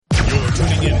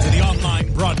tuning in to the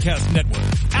online broadcast network,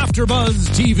 AfterBuzz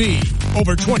TV.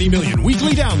 Over 20 million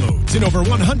weekly downloads in over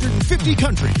 150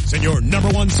 countries, and your number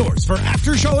one source for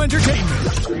after-show entertainment.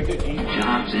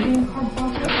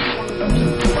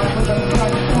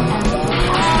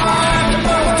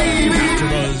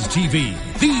 AfterBuzz TV,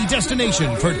 the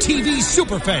destination for TV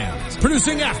superfans,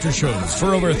 producing aftershows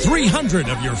for over 300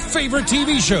 of your favorite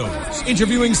TV shows,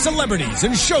 interviewing celebrities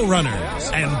and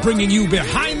showrunners, and bringing you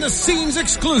behind-the-scenes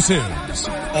exclusives.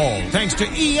 All thanks to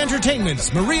E!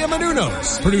 Entertainment's Maria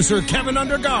Menounos, producer Kevin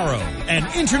Undergaro, and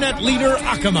internet leader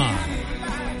Akamai.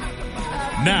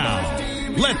 Now,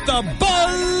 let the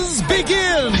buzz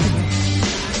begin!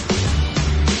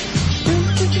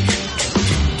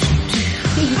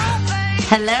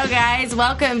 Hello guys,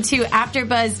 welcome to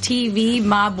AfterBuzz TV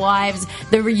Mob Wives,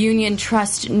 The Reunion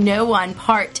Trust No One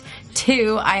Part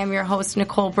 2. I am your host,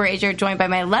 Nicole Brazier, joined by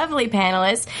my lovely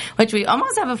panelists, which we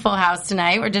almost have a full house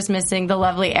tonight. We're just missing the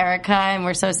lovely Erica, and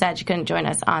we're so sad she couldn't join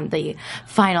us on the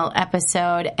final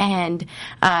episode. And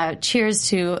cheers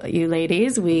to you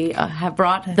ladies. We have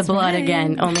brought the blood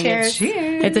again, only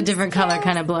it's a different color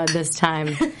kind of blood this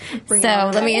time.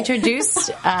 So let me introduce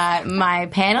my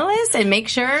panelists, and make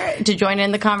sure to join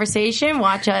in the conversation.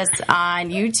 Watch us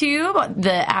on YouTube,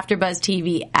 the AfterBuzz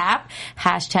TV app,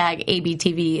 hashtag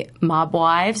ABTV Mob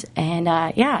Wives, and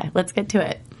yeah, let's get to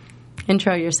it.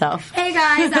 Intro yourself. Hey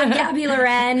guys, I'm Gabby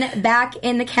Loren, back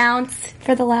in the counts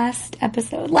for the last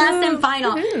episode. Last and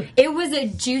final. It was a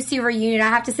juicy reunion. I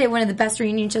have to say, one of the best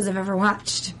reunion shows I've ever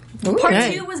watched.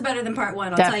 Part 2 was better than part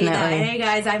 1, I'll tell you that. Hey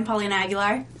guys, I'm Paulina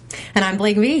Aguilar. And I'm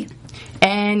Blake V.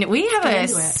 And we have a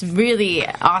really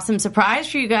awesome surprise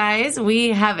for you guys. We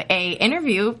have a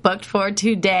interview booked for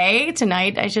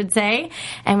tonight, I should say.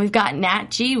 And we've got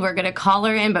Nat G. We're going to call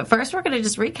her in. But first, we're going to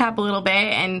just recap a little bit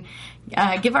and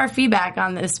give our feedback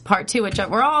on this part 2, which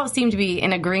we're all seem to be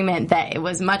in agreement that it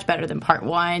was much better than part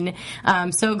 1.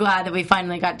 So glad that we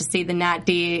finally got to see the Nat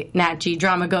G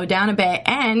drama go down a bit.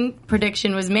 And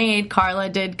prediction was made. Carla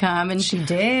did come. And she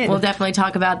did. We'll definitely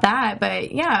talk about that.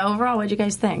 But yeah, overall, what did you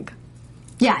guys think?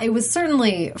 Yeah, it was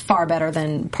certainly far better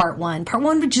than part 1. Part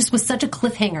 1 just was such a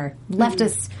cliffhanger. Left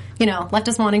us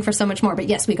wanting for so much more. But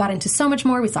yes, we got into so much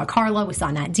more. We saw Carla, we saw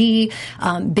Nat D.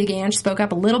 Big Ange spoke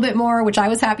up a little bit more, which I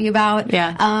was happy about.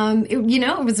 Yeah. It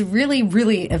was really,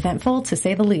 really eventful, to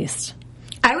say the least.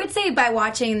 I would say by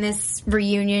watching this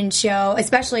reunion show,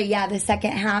 especially, the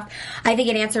second half, I think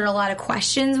it answered a lot of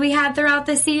questions we had throughout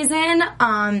the season.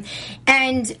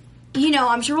 And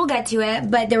I'm sure we'll get to it,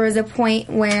 but there was a point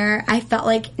where I felt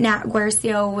like Nat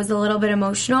Guercio was a little bit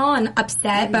emotional and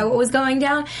upset by what was going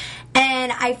down.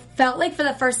 And I felt like for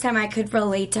the first time I could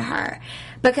relate to her.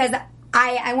 Because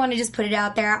I want to just put it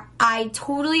out there. I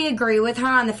totally agree with her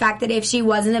on the fact that if she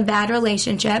was in a bad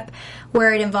relationship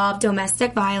where it involved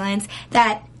domestic violence,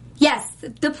 that yes,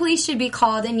 the police should be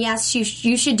called, and yes,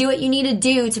 you should do what you need to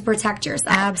do to protect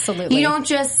yourself. Absolutely. You don't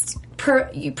just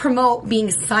promote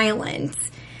being silent.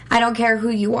 I don't care who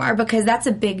you are, because that's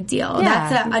a big deal. Yeah.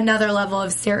 That's another level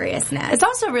of seriousness. It's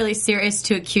also really serious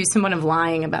to accuse someone of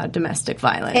lying about domestic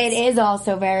violence. It is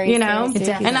also very serious.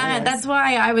 That's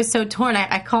why I was so torn.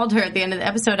 I called her at the end of the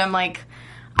episode. I'm like,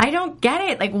 I don't get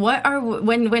it. Like,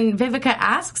 when Vivica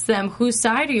asks them, whose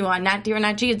side are you on, Nat D or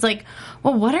Nat G? It's like,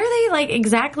 well, what are they, like,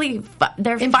 exactly?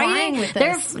 They're implying fighting with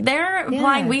this. They're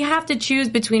implying we have to choose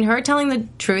between her telling the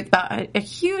truth about a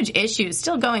huge issue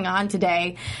still going on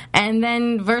today, and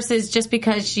then versus just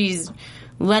because she's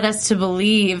led us to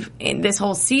believe in this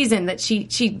whole season that she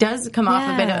does come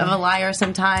off a bit of a liar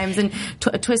sometimes and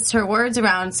twists her words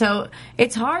around. So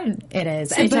it's hard. It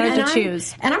is. It's hard to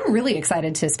choose. And I'm really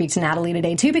excited to speak to Natalie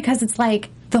today, too, because it's like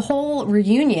the whole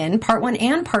reunion, part 1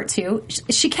 and part 2,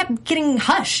 she kept getting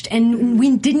hushed, and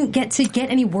we didn't get to get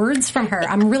any words from her.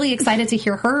 I'm really excited to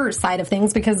hear her side of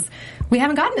things, because we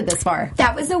haven't gotten it this far.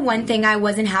 That was the one thing I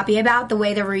wasn't happy about, the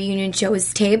way the reunion show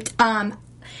was taped.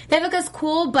 Vivica's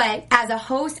cool, but as a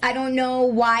host, I don't know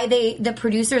why the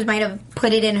producers might have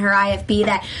put it in her IFB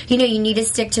that, you need to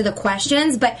stick to the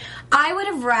questions, but I would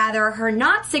have rather her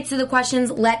not stick to the questions,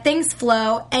 let things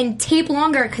flow, and tape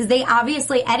longer, because they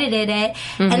obviously edited it,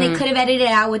 and they could have edited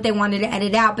out what they wanted to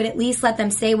edit out, but at least let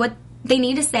them say what they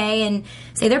need to say and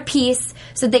say their piece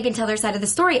so they can tell their side of the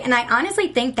story. And I honestly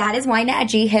think that is why Nat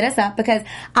G hit us up, because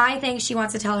I think she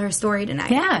wants to tell her story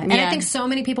tonight. Yeah, and I think so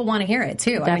many people want to hear it,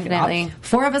 too. Definitely.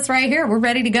 4 of us right here, we're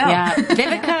ready to go. Yeah.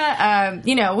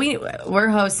 Vivica, we're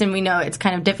hosts, and we know it's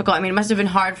kind of difficult. I mean, it must have been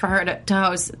hard for her to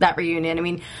host that reunion. I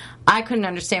mean, I couldn't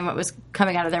understand what was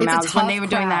coming out of their mouths when they were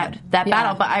doing that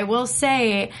battle. But I will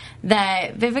say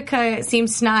that Vivica seemed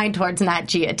snide towards Nat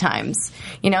G at times.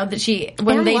 That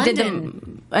when they did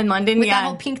them. In London, with that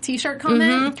whole pink T-shirt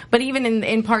comment. Mm-hmm. But even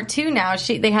in part 2 now,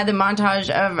 they had the montage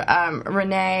of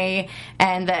Renee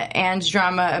and the Ange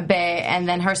drama a bit, and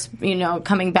then her,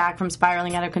 coming back from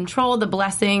spiraling out of control, the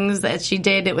blessings that she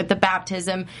did with the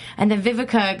baptism, and then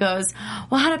Vivica goes,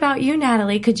 "Well, how about you,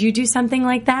 Natalie? Could you do something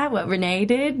like that? What Renee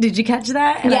did? Did you catch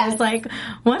that?" And I was like,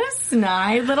 "What a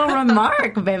snide little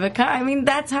remark, Vivica." I mean,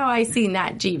 that's how I see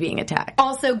Nat G being attacked.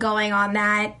 Also going on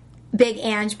that, Big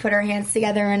Ange put her hands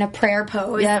together in a prayer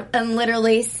pose and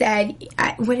literally said,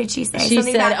 what did she say? She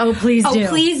Something said, about, "Oh, please do. Oh,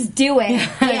 please do it."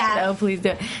 Yeah. "Oh, please do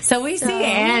it." So we see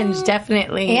Ange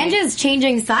definitely. Ange is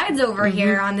changing sides over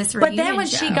here on this reunion But then when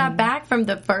show. she got back from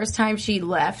the first time she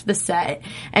left the set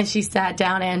and she sat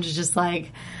down, Ange was just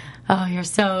like, "Oh, you're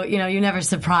so, you never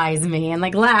surprise me," and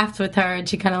laughed with her, and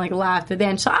she kind of laughed with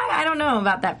Ange. So I don't know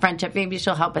about that friendship. Maybe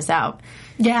she'll help us out.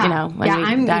 Yeah.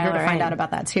 I'm eager to find in. out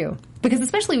about that too. Because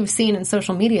especially we've seen in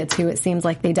social media too, it seems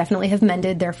like they definitely have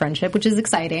mended their friendship, which is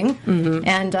exciting. Mm-hmm.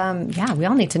 And we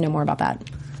all need to know more about that.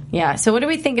 Yeah. So what do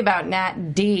we think about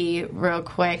Nat D real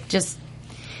quick? Just,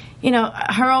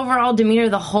 her overall demeanor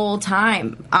the whole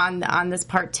time on this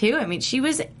part 2. I mean, she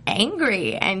was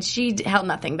angry and she held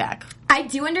nothing back. I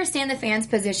do understand the fans'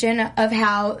 position of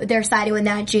how they're siding with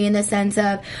Nat G in the sense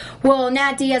of, well,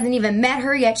 Nat D hasn't even met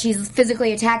her yet. She's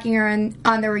physically attacking her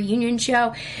on the reunion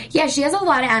show. Yeah, she has a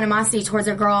lot of animosity towards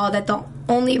a girl that the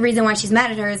only reason why she's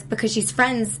mad at her is because she's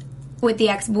friends with the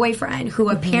ex-boyfriend who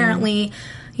apparently,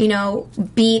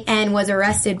 beat and was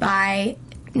arrested by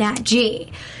Nat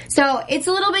G. So it's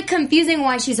a little bit confusing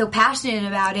why she's so passionate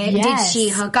about it. Yes. Did she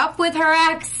hook up with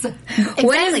her ex?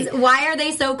 Exactly. Why are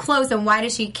they so close and why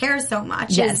does she care so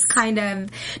much is kind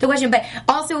of the question. But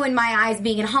also in my eyes,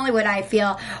 being in Hollywood, I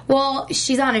feel, well,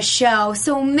 she's on a show,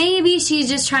 so maybe she's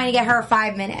just trying to get her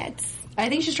 5 minutes. I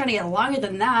think she's trying to get longer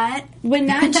than that. When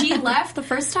Nat G left the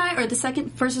first time, or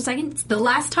the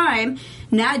last time,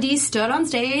 Nat D stood on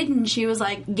stage and she was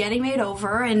getting made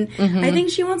over, and I think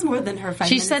she wants more than her 5 minutes.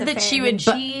 She said that she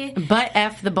would butt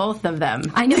F the both of them.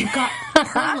 I know. God,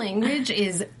 her language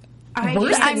is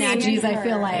worse than Nat G's, I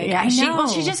feel like. Yeah,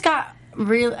 she just got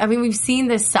real. I mean, we've seen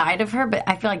this side of her, but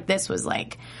I feel like this was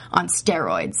on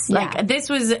steroids. Yeah. This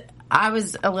was. I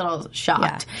was a little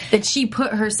shocked that she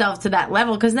put herself to that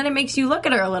level, because then it makes you look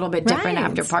at her a little bit different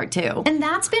after part 2. And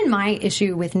that's been my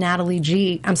issue with Natalie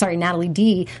D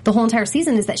the whole entire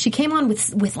season, is that she came on with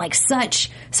such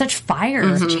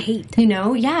fire, such hate,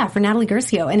 for Natalie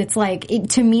Guercio. And it's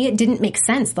to me, it didn't make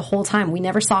sense the whole time. We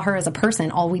never saw her as a person.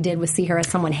 All we did was see her as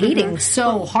someone hating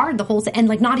so hard the whole and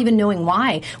not even knowing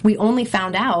why. We only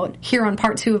found out here on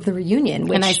part 2 of the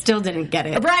reunion, and I still didn't get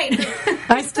it. Right.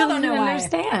 I still don't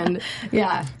understand.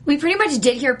 Yeah. We pretty much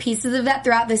did hear pieces of that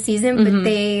throughout the season, but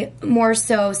they more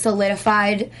so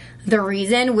solidified the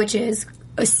reason, which is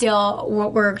still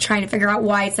what we're trying to figure out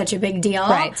why it's such a big deal.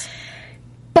 Right.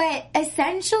 But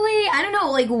essentially, I don't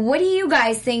know, what do you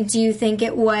guys think? Do you think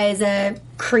it was a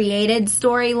created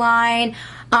storyline?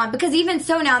 Because even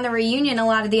so now in the reunion, a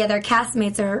lot of the other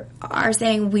castmates are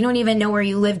saying, we don't even know where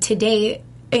you live today.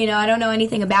 I don't know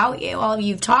anything about you. All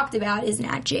you've talked about is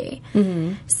Nat G.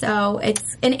 Mm-hmm. So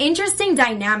it's an interesting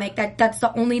dynamic. That's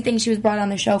the only thing she was brought on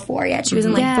the show for yet. She was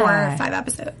in 4 or 5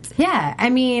 episodes. Yeah, I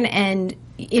mean, and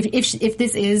if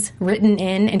this is written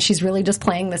in and she's really just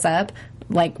playing this up,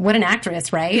 what an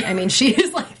actress, right? I mean, she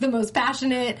is the most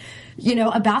passionate,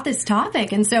 about this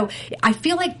topic. And so I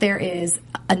feel like there is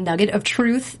a nugget of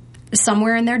truth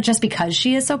somewhere in there just because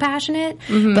she is so passionate.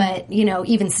 Mm-hmm. But,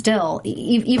 even still,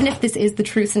 even if this is the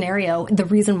true scenario, the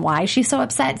reason why she's so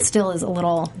upset still is a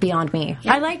little beyond me.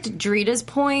 I liked Drita's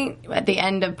point at the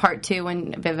end of part 2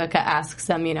 when Vivica asks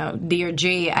them, D or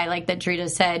G. I like that Drita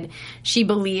said she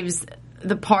believes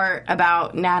the part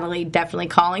about Natalie definitely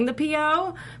calling the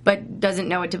PO, but doesn't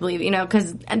know what to believe,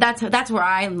 because that's where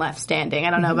I'm left standing.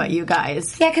 I don't know about you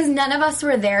guys. Yeah, because none of us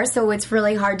were there, so it's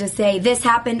really hard to say this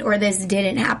happened or this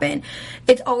didn't happen.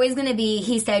 It's always going to be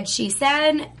he said, she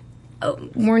said.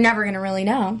 We're never going to really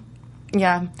know.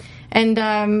 Yeah. And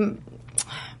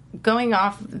going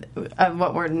off of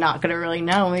what we're not going to really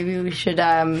know, maybe we should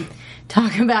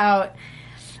talk about,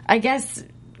 I guess,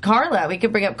 Carla. We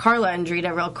could bring up Carla and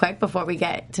Drita real quick before we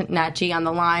get to Nat G on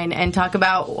the line and talk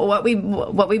about what we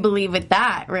believe with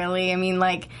that, really. I mean,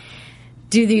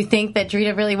 do you think that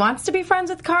Drita really wants to be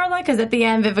friends with Carla? Because at the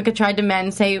end, Vivica tried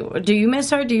to say, do you miss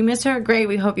her? Do you miss her? Great,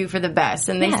 we hope you for the best.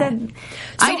 And they said...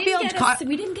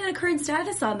 we didn't get a current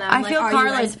status on them. I feel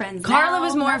Carla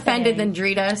was more offended than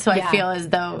Drita, so I feel as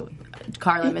though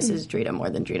Carla misses Drita more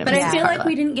than Drita But misses I feel Carla. like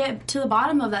we didn't get to the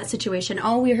bottom of that situation.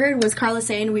 All we heard was Carla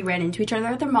saying we ran into each other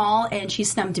at the mall and she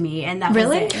stumped me, and that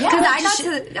Really? was it.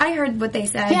 Because I heard what they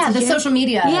said. Yeah, Did the you? social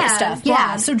media Yeah, stuff. yeah.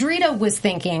 Yeah. So Drita was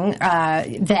thinking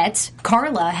that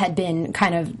Carla had been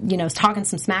kind of, talking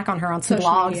some smack on her on some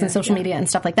blogs media, and social media and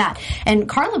stuff like that. And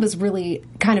Carla was really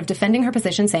kind of defending her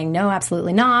position, saying, no,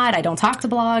 absolutely not. I don't talk to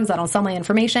blogs. I don't sell my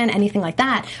information, anything like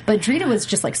that. But Drita was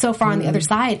just like so far on the other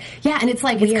side. Yeah, and it's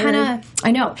like, it's kind of,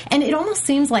 I know. And it almost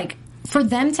seems like for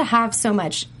them to have so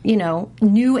much,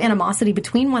 new animosity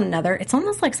between one another, it's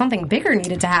almost like something bigger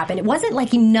needed to happen. It wasn't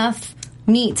like enough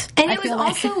meat. And I it was feel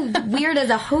like. also weird as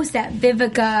a host that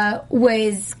Vivica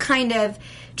was kind of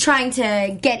trying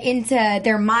to get into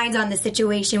their minds on the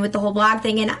situation with the whole blog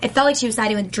thing. And it felt like she was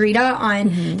siding with Drita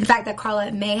on the fact that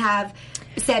Carla may have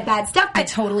said bad stuff. I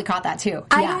totally caught that too.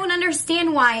 I Yeah. don't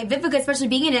understand why Vivica, especially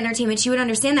being in entertainment, she would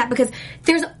understand that, because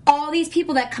there's all these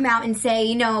people that come out and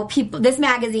say, people, this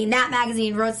magazine, that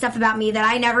magazine wrote stuff about me that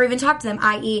I never even talked to them,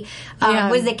 i.e.,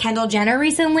 was it Kendall Jenner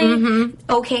recently?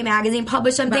 OK Magazine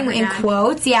published something in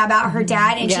quotes, about her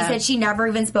dad, and she said she never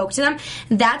even spoke to them.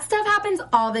 That stuff happens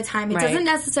all the time. It doesn't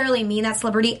necessarily mean that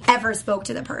celebrity ever spoke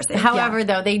to the person. However,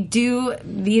 though, they do,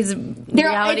 these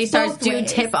reality it's stars both do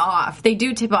ways. tip off. They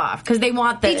do tip off because they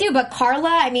want the... They do, but Carla,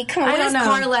 I mean, come on, I what don't does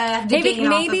know. Carla have to gain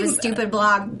off of maybe- a stupid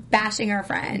blog bashing her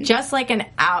friend? Just like an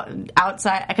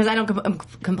outside, because I don't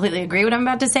completely agree what I'm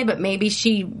about to say, but maybe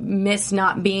she missed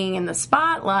not being in the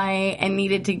spotlight and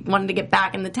wanted to get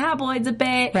back in the tabloids a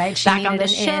bit, Right, she back on the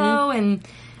needed an show, and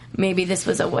maybe this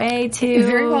was a way to. It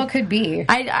very well could be.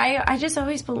 I just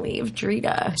always believed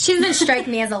Drita. She doesn't strike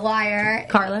me as a liar.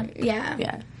 Carla? Yeah.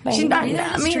 Yeah. She's not, me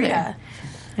either.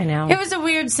 I know. It was a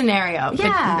weird scenario,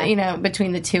 Yeah.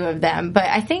 between the two of them. But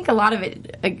I think a lot of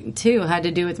it, too, had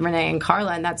to do with Renee and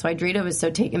Carla, and that's why Drita was so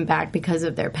taken back because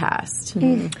of their past.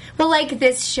 Well, like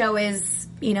this show is,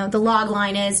 the log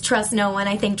line is trust no one.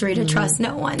 I think Drita trusts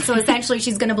no one. So essentially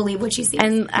she's going to believe what she sees.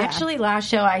 And actually, last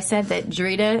show I said that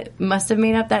Drita must have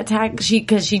made up that tag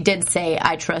because she did say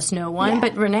I trust no one,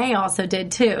 but Renee also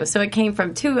did too. So it came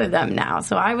from two of them now.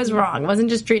 So I was wrong. It wasn't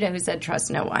just Drita who said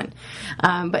trust no one,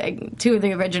 but two of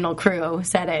the original crew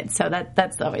said it. So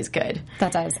that's always good.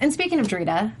 That does. And speaking of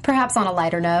Drita, perhaps on a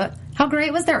lighter note, how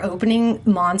great was their opening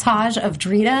montage of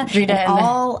Drita and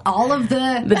all of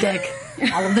the dick.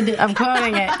 All of the dick. I'm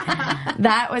quoting it.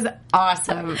 That was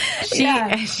awesome.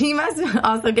 She must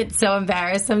also get so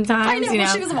embarrassed sometimes. I know,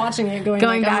 she was watching it going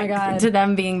like, back oh my God. to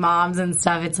them being moms and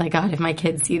stuff. It's like, God, if my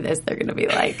kids see this, they're going to be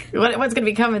like, what's going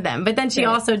to become of them? But then she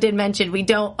also did mention we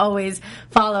don't always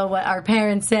follow what our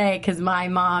parents say because my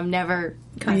mom never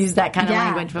used that kind of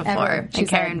language before. Ever, and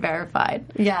Karen verified.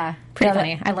 Yeah, pretty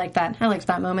funny. I like that. I liked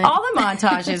that moment. All the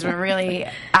montages were really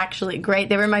actually great.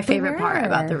 They were my favorite part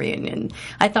about the reunion.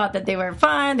 I thought that they were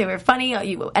fun, they were funny,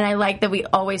 and I liked that we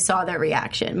always saw their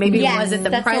reaction. Maybe it wasn't the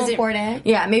that's present. so important.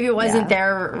 Yeah, maybe it wasn't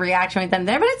their reaction with them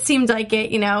there, but it seemed like it.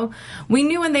 We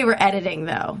knew when they were editing,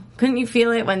 though. Couldn't you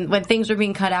feel it when things were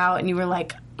being cut out, and you were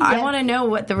like, I want to know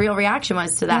what the real reaction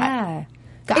was to that. Yeah.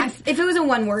 If it was a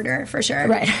one-worder, for sure.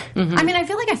 Right. I mean, I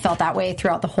feel like I felt that way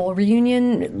throughout the whole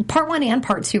reunion, part 1 and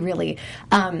part 2, really.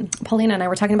 Paulina and I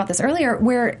were talking about this earlier,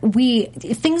 where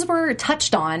things were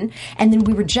touched on, and then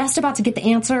we were just about to get the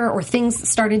answer, or things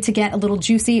started to get a little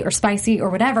juicy or spicy or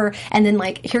whatever, and then,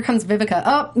 here comes Vivica.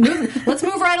 Oh, let's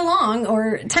move right along,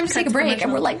 or time to take a break.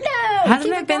 And we're like, no, Hasn't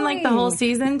keep that it been like the going. whole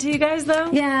season to you guys,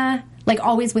 though? Yeah.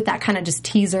 Always with that kind of just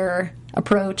teaser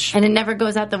approach. And it never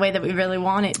goes out the way that we really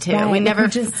want it to. Right.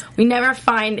 We never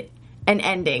find an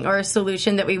ending or a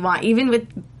solution that we want. Even with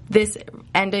this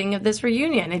ending of this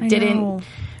reunion, it didn't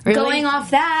really. Going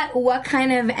off that, what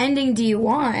kind of ending do you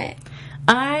want?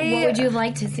 What would you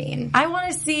like to see? I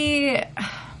want to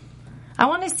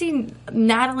see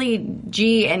Natalie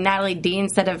G and Natalie D,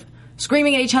 instead of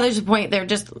screaming at each other to the point they're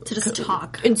just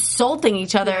talk, insulting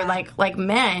each other like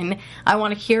men. I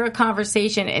want to hear a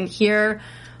conversation and hear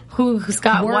who's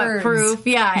got Words. what proof,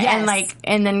 Yes.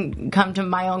 and then come to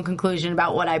my own conclusion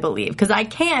about what I believe, because I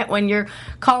can't when you're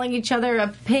calling each other a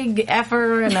pig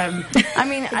effer and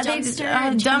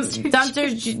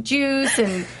dumpster juice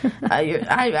and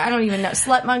I don't even know,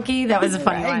 slut monkey. That was a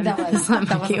funny one. Slut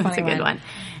monkey was a good one.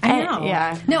 I know.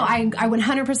 Yeah. No, I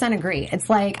 100% agree.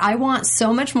 It's like, I want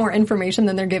so much more information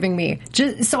than they're giving me,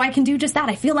 just so I can do just that.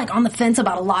 I feel like on the fence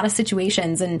about a lot of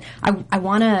situations, and I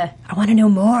want to know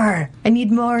more. I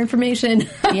need more information.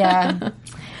 Yeah.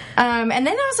 And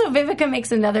then also Vivica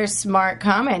makes another smart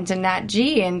comment to Nat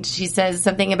G, and she says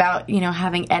something about,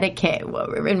 having etiquette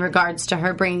in regards to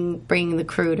her bringing the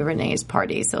crew to Renee's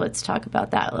party. So let's talk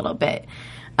about that a little bit.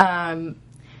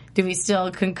 Do we still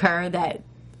concur that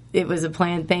it was a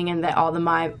planned thing and that all the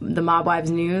mob wives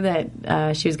knew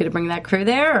that she was going to bring that crew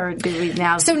there, or did we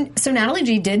now? So Natalie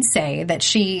G did say that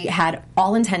she had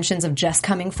all intentions of just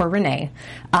coming for Renee,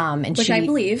 and Which I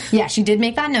believe. Yeah, she did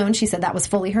make that known. She said that was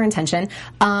fully her intention,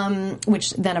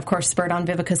 which then of course spurred on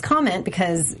Vivica's comment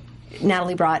because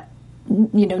Natalie brought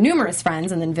numerous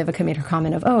friends, and then Vivica made her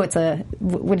comment of, it's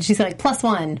what did she say, like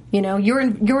 +1,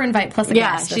 your invite plus a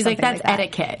guest. She's like, that's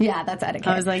etiquette. Yeah, that's etiquette.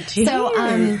 I was like, geez. So,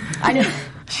 I know.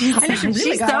 She's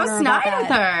so snide with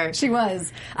her. She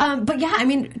was. But yeah, I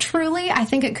mean, truly, I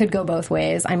think it could go both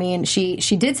ways. I mean, she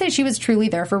did say she was truly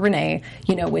there for Renee,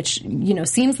 which,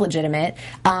 seems legitimate.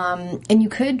 And you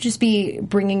could just be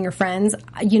bringing your friends,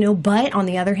 but on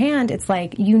the other hand, it's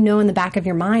like, in the back of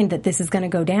your mind that this is going to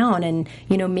go down, and,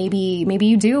 maybe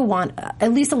you do want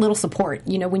at least a little support,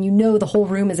 when the whole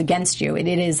room is against you. It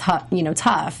is,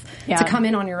 tough to come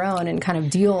in on your own and kind of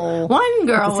deal. One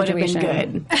girl with the would have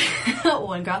situation. been good.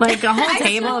 One girl. Like a whole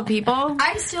table of people.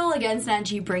 I'm still against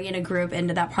Nanji bringing a group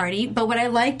into that party, but what I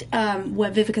liked,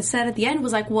 what Vivica said at the end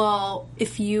was like, well,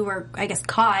 if you were, I guess,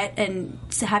 caught and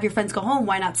to have your friends go home,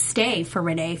 why not stay for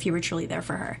Renee if you were truly there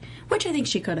for her? Which I think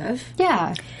she could have.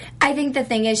 Yeah. I think the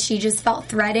thing is she just felt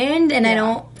threatened, and I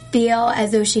don't feel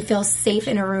as though she feels safe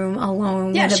in a room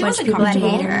alone with a bunch of people that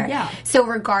hate her. Yeah. So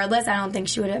regardless, I don't think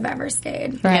she would have ever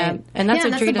stayed. Right. Yeah. And that's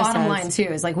what that's Drita the bottom says. line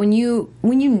too, is like when you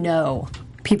know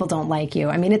people don't like you.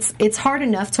 I mean, it's hard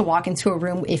enough to walk into a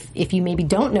room if you maybe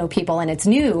don't know people and it's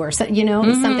new or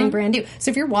something brand new. So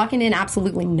if you're walking in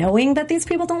absolutely knowing that these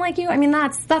people don't like you, I mean,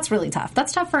 that's really tough.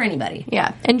 That's tough for anybody.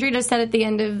 Yeah, and Drita said at the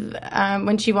end of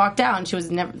when she walked out, and she was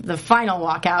never the final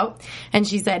walkout, and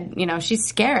she said, she's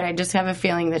scared. I just have a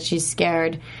feeling that she's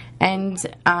scared. And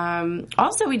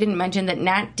also, we didn't mention that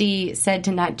Nat D said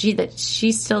to Nat G that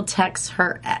she still texts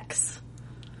her ex,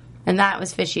 and that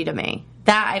was fishy to me.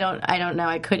 That I don't know.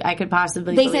 I could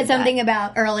possibly. They believe said something that.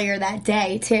 about earlier that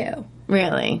day too.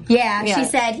 Really? Yeah, she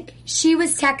said she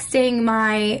was texting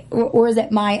or is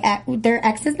it their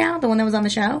exes now? The one that was on the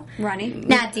show, Ronnie.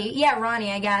 Natty. Yeah,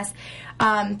 Ronnie. I guess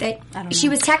that she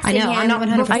was texting I know, I'm not him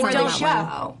 100% before on the that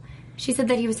show. She said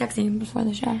that he was texting him before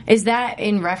the show. Is that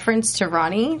in reference to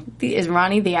Ronnie? Is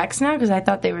Ronnie the ex now? Because I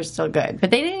thought they were still good.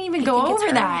 But they didn't even go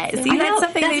over that. See, that's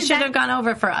something they should have gone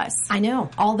over for us. I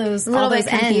know. All those bit ends,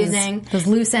 confusing. those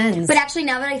loose ends. But actually,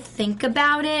 now that I think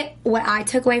about it, what I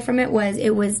took away from it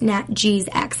was Nat G's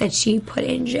ex that she put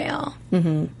in jail.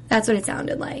 Mm-hmm. That's what it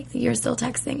sounded like. You're still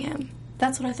texting him.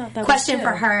 That's what I thought that Question was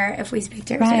for her if we speak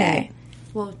to her Right. today.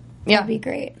 Well, That'd be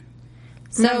great.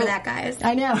 Remember that, guys.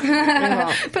 I know.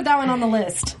 Put that one on the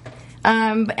list.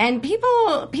 And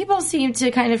people seem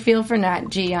to kind of feel for Nat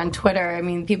G on Twitter. I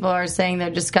mean, people are saying they're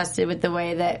disgusted with the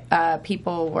way that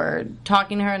people were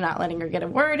talking to her, not letting her get a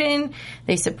word in.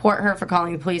 They support her for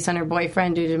calling the police on her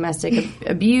boyfriend due to domestic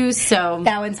abuse. So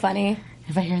That one's funny.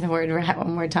 if I hear the word rat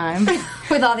one more time.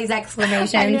 With all these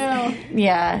exclamations. I know.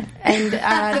 Yeah. And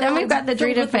then we've got the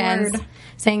Filled Drita with the fans word.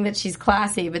 saying that she's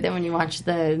classy, but then when you watch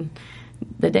the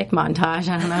dick montage,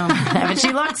 I don't know. But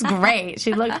she looks great.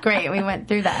 She looked great. We went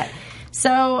through that.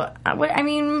 So, I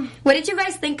mean... What did you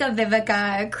guys think of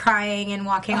Vivica crying and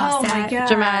walking off set? my God.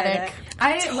 Dramatic.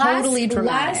 Totally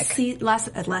dramatic. Last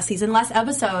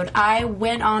episode, I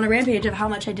went on a rampage of how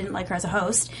much I didn't like her as a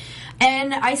host.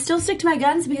 And I still stick to my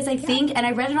guns because I think, and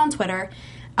I read it on Twitter,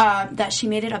 that she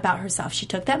made it about herself. She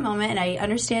took that moment, and I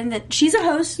understand that she's a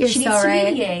host. You're she so needs to right.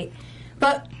 mediate.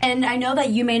 And I know that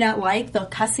you may not like the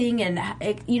cussing and,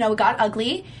 it got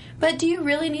ugly, but do you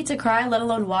really need to cry, let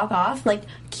alone walk off? Like,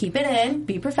 keep it in,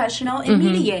 be professional, and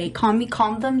mediate. Calm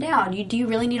them down. Do you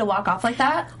really need to walk off like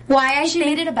that? She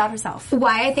made it about herself.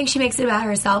 Why I think she makes it about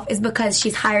herself is because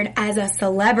she's hired as a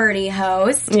celebrity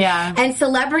host. Yeah. And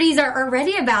celebrities are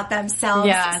already about themselves.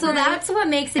 Yeah. So that's what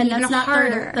makes it And even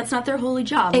harder. That's not their holy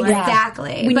job.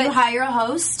 Exactly. When But- you hire a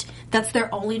host, that's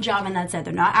their only job, and that's it.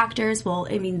 They're not actors. Well,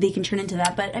 I mean, they can turn into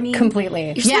that, but I mean... Completely.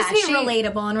 You're supposed to be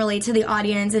relatable and relate to the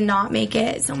audience and not make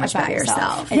it so much about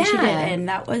yourself. And she Yeah. did, and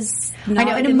that was I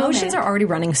know, and emotions are already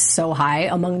running so high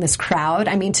among this crowd.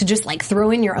 I mean, to just like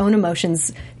throw in your own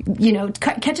emotions,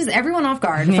 catches everyone off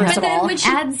guard. First of all,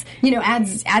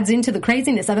 adds into the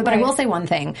craziness of it. But I will say one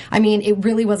thing. I mean, it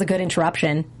really was a good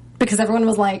interruption because everyone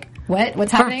was like, "What?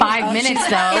 What's happening?" For 5 minutes,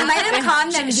 though. It might have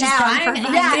calmed them down. crying?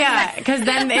 Yeah, because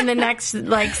then in the next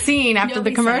scene after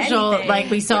the Nobody said commercial, anything.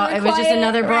 we saw They were it was just quiet,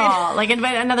 another brawl. right.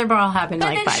 Another brawl happened in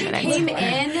But then 5 she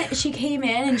minutes. She came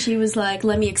in and she was like,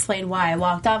 "Let me explain why I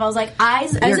walked off." I was like,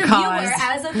 as a Your viewer, cause.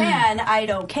 as a fan, I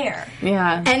don't care.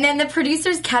 Yeah. And then the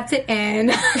producers kept it in.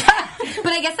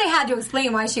 But I guess they had to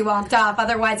explain why she walked off.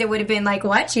 Otherwise, it would have been like,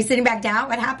 what? She's sitting back down?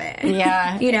 What happened?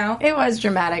 Yeah. You know? It was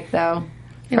dramatic, though.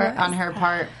 on her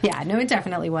part. Yeah, no, it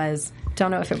definitely was. Don't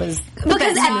know if it was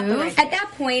because at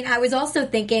that point I was also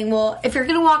thinking, well, if you're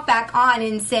going to walk back on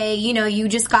and say, you know, you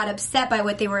just got upset by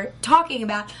what they were talking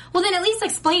about, well, then at least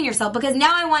explain yourself, because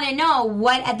now I want to know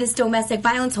what at this domestic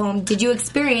violence home did you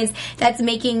experience that's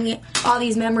making all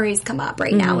these memories come up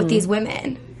right now with these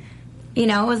women. You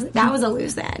know, that was a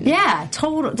lose then. Yeah,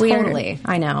 totally.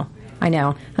 I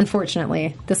know.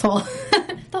 Unfortunately, this whole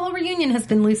the whole reunion has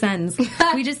been loose ends.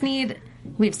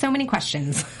 We have so many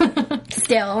questions.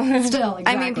 Still, exactly.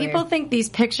 I mean, people think these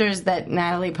pictures that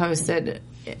Natalie posted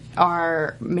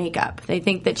are makeup. They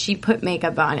think that she put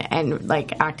makeup on it and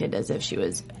like acted as if she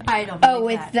was. I don't believe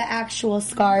with that. the actual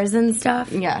scars and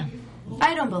stuff. Yeah.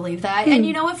 I don't believe that. And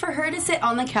you know what? For her to sit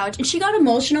on the couch, and she got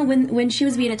emotional when she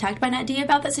was being attacked by Nat D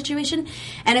about that situation.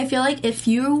 And I feel like if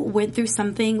you went through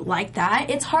something like that,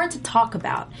 it's hard to talk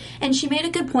about. And she made a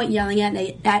good point yelling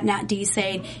at Nat D,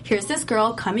 saying, here's this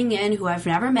girl coming in who I've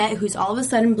never met, who's all of a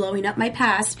sudden blowing up my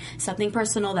past, something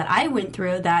personal that I went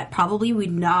through that probably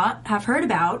would not have heard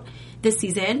about this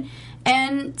season.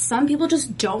 And some people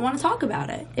just don't want to talk about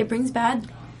it. It brings back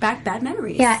bad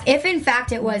memories. Yeah, if in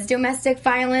fact it was domestic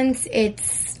violence,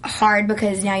 it's hard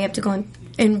because now you have to go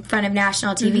in front of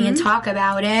national TV and talk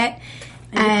about it.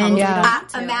 And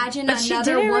imagine But she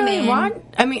another didn't woman. really want.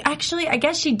 I mean, actually, I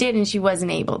guess she did, and she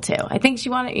wasn't able to. I think she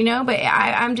wanted, but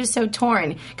I'm just so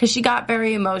torn because she got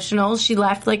very emotional. She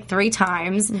left like 3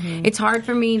 times. It's hard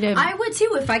for me to. I would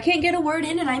too if I can't get a word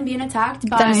in and I'm being attacked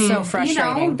by. That's so frustrating.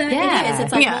 You know, that it is.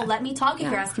 It's like, Yeah. well, let me talk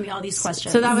if you're asking me all these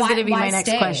questions. So that was Why- going to be why my next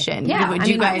stay? question. Yeah, would I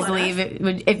you mean, I guys would've.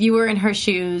 leave? If you were in her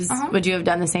shoes, would you have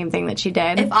done the same thing that she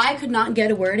did? if I could not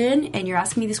get a word in and you're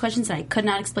asking me these questions and I could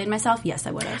not explain myself, yes,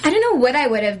 I would have. I don't know what I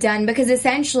would have done, because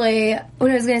essentially what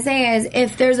I was going to say is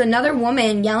if there's another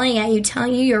woman yelling at you,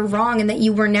 telling you you're wrong and that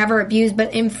you were never abused,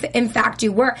 but in fact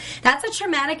you were, that's a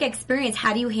traumatic experience.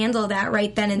 How do you handle that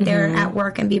right then and there at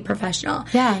work and be professional?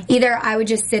 Yeah. Either I would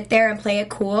just sit there and play it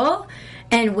cool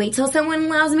and wait till someone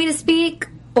allows me to speak,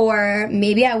 or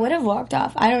maybe I would have walked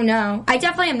off. I don't know. I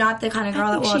definitely am not the kind of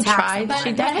girl that will she attack tried. somebody.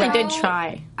 She definitely did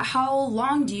try. How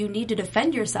long do you need to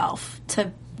defend yourself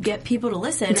to get people to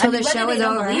listen? Until the whether show they is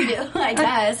don't over. believe you, I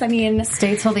guess. I mean,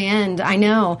 Stay till the end. I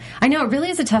know. It really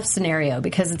is a tough scenario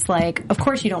because it's like, of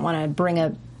course, you don't want to bring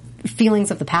up feelings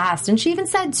of the past. And she even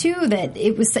said too that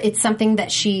it's something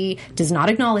that she does not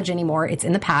acknowledge anymore. It's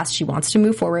in the past. She wants to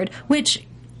move forward, which,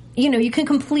 you can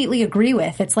completely agree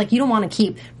with. It's like you don't want to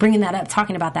keep bringing that up,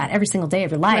 talking about that every single day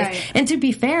of your life. Right. And to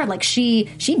be fair, like she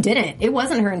didn't. It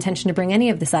wasn't her intention to bring any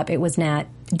of this up. It was Nat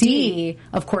D,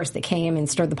 of course, that came and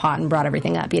stirred the pot and brought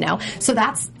everything up, So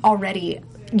that's already,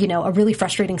 a really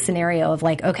frustrating scenario of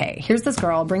like, okay, here's this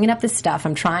girl bringing up this stuff.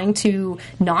 I'm trying to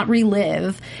not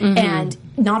relive. And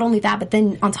not only that, but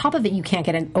then on top of it, you can't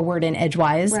get a word in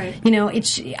edgewise. Right.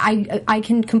 I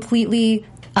can completely,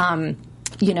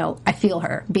 I feel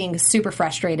her being super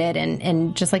frustrated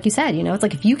and just like you said, it's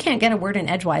like if you can't get a word in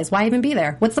edgewise, why even be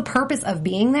there? What's the purpose of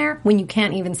being there when you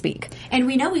can't even speak? and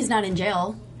we know he's not in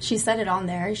jail. She said it on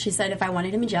there. She said if I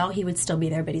wanted him in jail, he would still be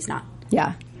there, but he's not.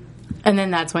 Yeah. And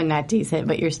then that's when Nat D said,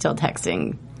 but you're still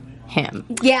texting him.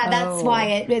 Yeah, that's why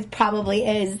it probably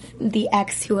is the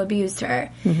ex who abused her.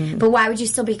 But why would you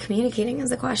still be communicating is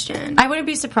the question. I wouldn't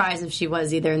be surprised if she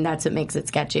was either, and that's what makes it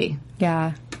sketchy.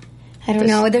 Yeah. I don't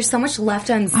know. There's so much left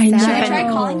unsaid. I know. Should I try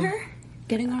calling her?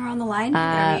 Getting her on the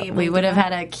line? We would have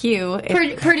had a cue.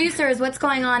 If, Producers, what's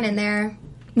going on in there?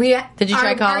 Did you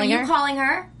try calling Are her? you calling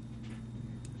her?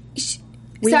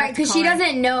 We Sorry, have to because she call her.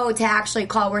 doesn't know to actually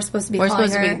call. We're supposed to be we're calling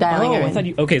supposed to her. be dialing her. I thought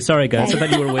you. Okay, sorry guys. I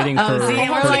thought you were waiting for. See,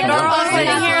 we're for like, the we're call. all sitting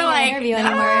not here on like, interview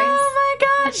anymore. oh my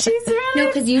god, she's really... No,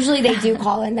 because usually they do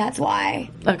call in. That's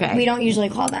why. Okay. We don't usually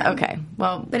call them. Okay,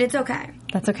 well... But it's okay.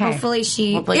 That's okay. Hopefully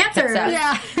she Hopefully she answers. picks up.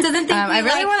 Yeah. Doesn't think I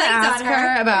really want to things ask on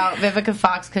her about Vivica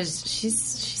Fox because she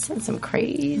said some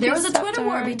crazy There was a stuff Twitter to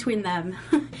war her. between them.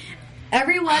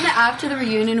 Everyone after the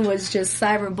reunion was just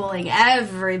cyberbullying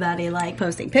everybody, like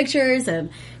posting pictures and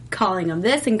calling them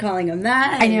this and calling them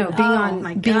that. I know, and- being oh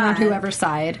my on God. whoever's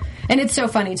side. And it's so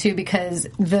funny too because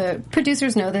the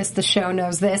producers know this, the show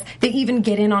knows this. They even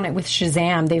get in on it with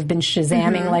Shazam. They've been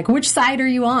Shazamming like, which side are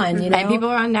you on? And people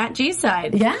are on Nat G's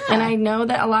side. Yeah. And I know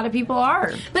that a lot of people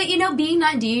are. But being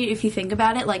Nat D, if you think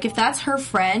about it, like if that's her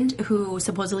friend who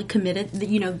supposedly committed,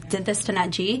 did this to Nat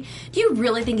G, do you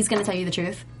really think he's going to tell you the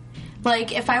truth?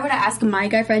 Like, if I were to ask my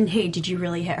guy friend, hey, did you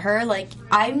really hit her? Like,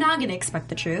 I'm not going to expect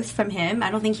the truth from him. I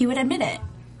don't think he would admit it.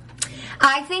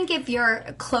 I think if you're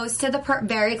close to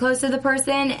very close to the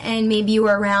person, and maybe you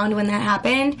were around when that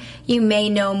happened, you may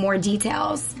know more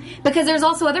details. Because there's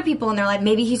also other people in their life.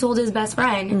 Maybe he told his best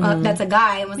friend that's a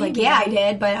guy and was like, "Yeah, I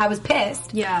did, but I was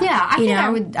pissed." Yeah, I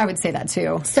think I would say that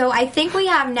too. So I think we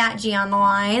have Nat G on the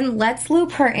line. Let's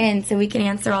loop her in so we can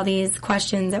answer all these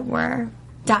questions that we're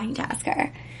dying to ask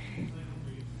her.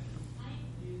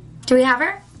 Do we have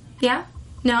her? Yeah?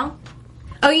 No?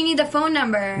 Oh, you need the phone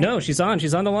number. No, she's on.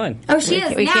 She's on the line. Oh, she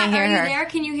is. We Nat, can't hear are you her. there?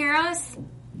 Can you hear us?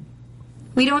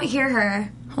 We don't hear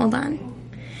her. Hold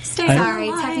on. Stay Sorry, on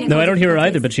the line. technical. No, I don't hear her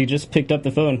either, but she just picked up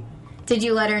the phone. Did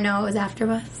you let her know it was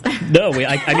AfterBuzz? No, I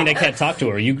mean, I can't talk to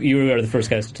her. You are the first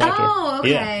guys to talk to her. Oh,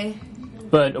 okay. Yeah.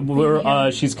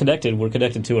 But she's connected. We're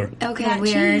connected to her. Okay, Nat G.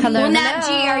 weird. Hello, Well, Nat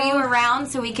hello. G, are you around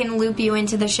so we can loop you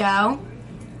into the show?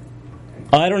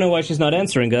 I don't know why she's not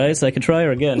answering, guys. I could try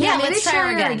her again. Yeah, let's let's try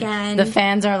her try her again. again. The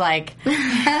fans are like,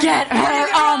 get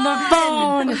her on the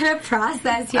phone. What a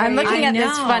process here. I'm looking I at this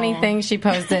know. funny thing she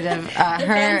posted of her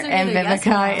fans are and gonna guess Vivica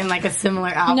now. in like a similar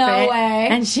outfit. No way.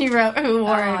 And she wrote who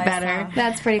wore Oh, it I better. saw.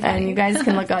 That's pretty funny. And you guys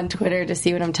can look on Twitter to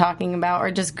see what I'm talking about,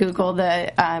 or just Google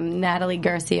the Natalie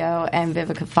Garcio and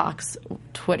Vivica Fox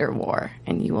Twitter war,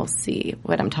 and you will see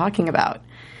what I'm talking about.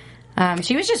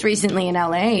 She was just recently in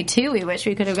LA too. We wish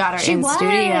we could have got her in studio.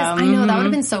 I know that would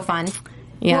have been so fun.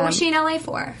 Yeah. What was she in LA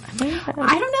for? I don't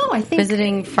know. I think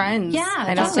Visiting friends. Yeah,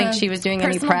 I don't just think a she was doing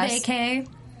any personal press. vacay.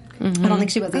 I don't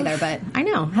think she was either, but I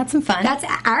know had some fun. That's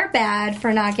our bad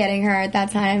for not getting her at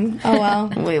that time. Oh well.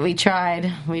 We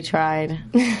tried. We tried.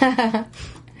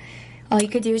 All you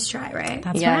could do is try, right?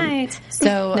 That's Yeah. right.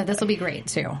 So No, this will be great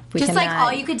too. We Just can, like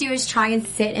all you could do is try and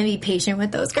sit and be patient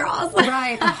with those girls.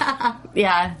 right.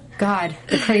 yeah. God,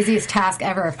 the craziest task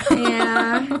ever.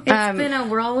 Yeah, it's been a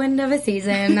whirlwind of a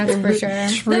season, that's for sure.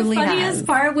 The Truly funniest has.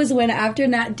 part was when after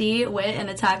Nat D went and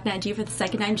attacked Nat G for the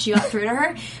second time, she got through to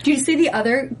her. Do you see the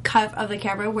other cut of the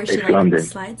camera where she It's London.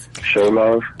 slides? Show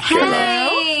love. Show love.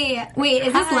 Hey, wait,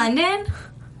 is this London?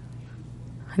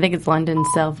 I think it's London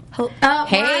self. Oh,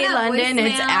 Hey, we're on a London,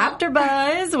 it's voicemail.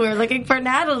 AfterBuzz. We're looking for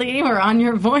Natalie. We're on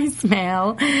your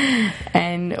voicemail,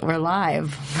 and we're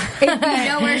live. If you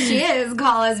know where she is,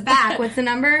 call us back. What's the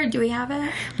number? Do we have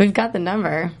it? We've got the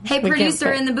number. Hey, We producer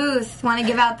can't in the booth, want to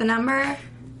give out the number?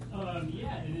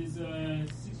 Yeah, it is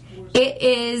 64. It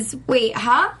is. Wait,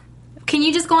 huh? Can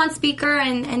you just go on speaker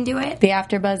and do it? the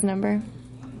AfterBuzz number.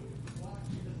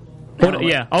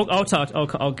 Yeah, I'll talk.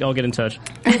 I'll get in touch.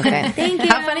 Okay. Thank you.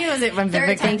 How funny was it when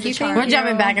Vivica? Thank you. We're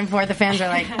jumping back and forth. The fans are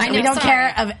like, we don't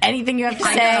care of anything you have to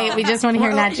say. We just want to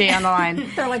hear Nat G on the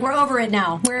line. They're like, we're over it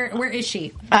now. Where is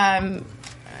she?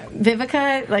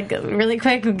 Vivica, like, really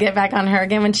quick, we'll get back on her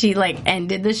again when she, like,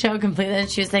 ended the show completely. And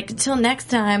she was like, until next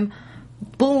time,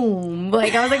 boom.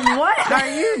 Like, I was like, what are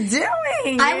you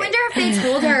doing? I wonder if they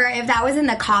told her if that was in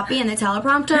the copy and the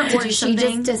teleprompter, or she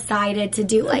just decided to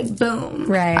do like boom,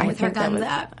 Right. with her guns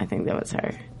up. I think that was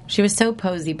her. She was so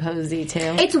posy, too.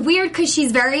 It's weird because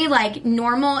she's very like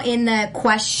normal in the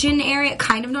question area,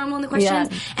 kind of normal in the questions,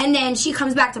 and then she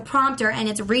comes back to prompter and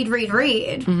it's read.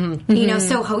 You know,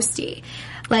 so hosty.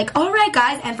 Like, all right,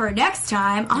 guys, and for next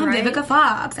time, I'm Vivica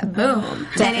Fox. Boom.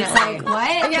 And it's like,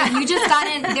 what? Yeah, you just got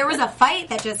in. There was a fight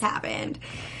that just happened.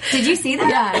 Did you see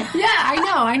that? Yeah,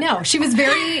 I know. She was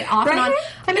very off and on.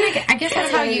 I mean, I guess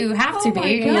that's how you have to be.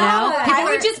 You know, I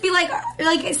would just be like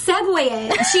segue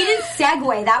it. She didn't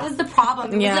segue. That was the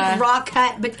problem. It was like raw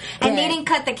cut, but and they didn't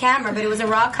cut the camera, but it was a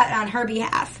raw cut on her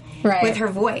behalf with her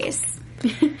voice.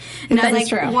 And That was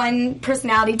is like true. one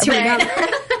personality to another.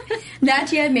 Nat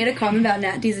G had made a comment about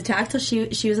Nat D's attack till she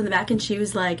was in the back and she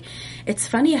was like, it's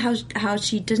funny how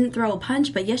she didn't throw a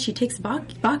punch, but yes, she takes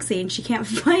boxing and she can't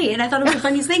fight. And I thought it was the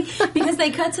funniest thing because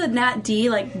they cut to Nat D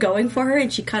like going for her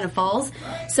and she kind of falls.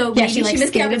 So maybe she, like, she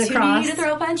missed the skated opportunity across. to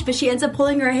throw a punch, but she ends up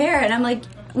pulling her hair. And I'm like,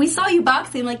 we saw you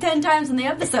boxing like 10 times in the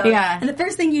episode. Yeah. And the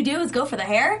first thing you do is go for the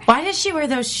hair. Why does she wear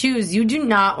those shoes? You do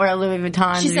not wear Louis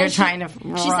Vuittons if you're trying to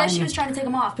run. She said she was trying to take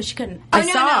them off, but she couldn't. I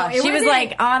saw. it She was wasn't-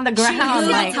 like on the ground.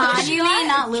 Like, Louis Vuitton,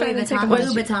 not Louis Vuitton.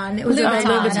 Louis Vuitton. It was Louis Louis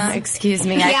Vuitton. Vuitton. Excuse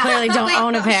me. I Yeah. clearly don't Wait.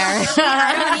 own a pair.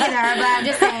 I don't either, but I'm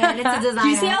just saying it's a designer. Do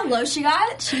you see how low she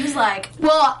got? She was like,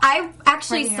 Well, I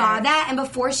actually Right saw here. that, and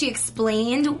before she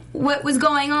explained what was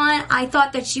going on, I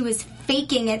thought that she was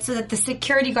faking it so that the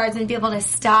security guards would be able to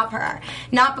stop her,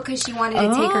 not because she wanted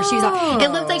to take her shoes off. It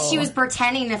looked like she was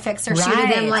pretending to fix her shoe to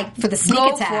then, like, For the sneak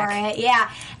go attack. for it. Yeah,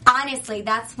 honestly,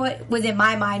 that's what was in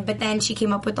my mind. But then she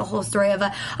came up with the whole story of,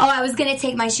 I was going to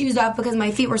take my shoes off because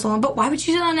my feet were swollen. But why would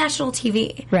you do it on national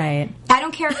TV? Right. I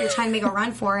don't care if you're trying to make a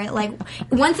run for it. Like,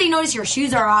 once they notice your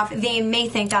shoes are off, they may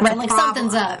think that's Right, a like problem.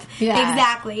 something's up. Yeah.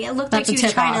 Exactly. It looked That's like a she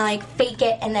was tip trying to off. like fake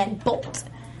it and then bolt.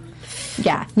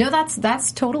 Yeah, no,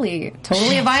 that's totally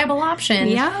a viable option.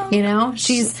 Yeah. You know,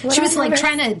 she was like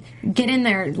trying to get in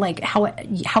there like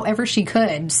however she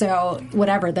could. So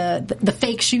whatever the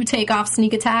fake shoe takeoff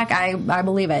sneak attack, I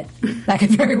believe it. That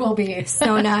could very well be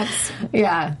So nuts.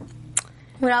 Yeah.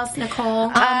 What else,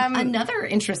 Nicole? Another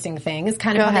interesting thing is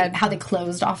kind of how they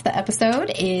closed off the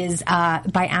episode is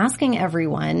by asking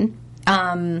everyone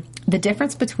the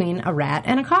difference between a rat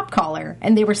and a cop collar.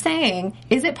 And they were saying,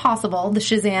 is it possible, the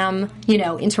Shazam,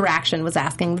 interaction was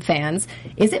asking the fans,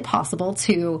 is it possible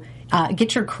to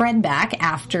get your cred back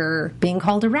after being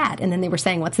called a rat? And then they were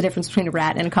saying, what's the difference between a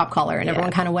rat and a cop collar? And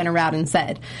everyone kind of went around and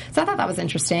said. So I thought that was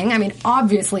interesting. I mean,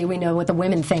 obviously we know what the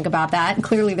women think about that. And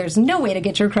clearly there's no way to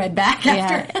get your cred back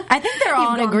after. I think they're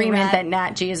all in gone agreement rat. that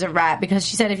Nat G is a rat, because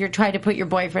she said if you're trying to put your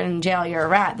boyfriend in jail, you're a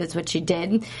rat. That's what she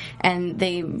did. And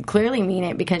they clearly mean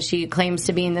it, because she claims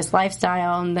to be in this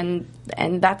lifestyle,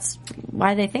 and that's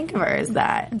why they think of her as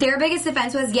that. Their biggest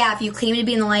defense was, if you claim to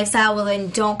be in the lifestyle, well then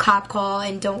don't cop call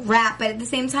and don't rap. But at the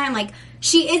same time, like,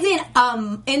 she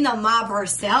isn't in the mob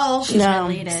herself. She's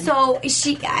related. So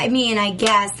I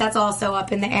guess that's also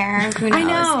up in the air. Who knows?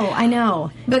 I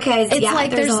know. Because it's like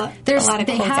there's a lot of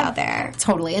they quotes have, out there.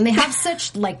 Totally. And they have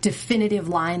such like definitive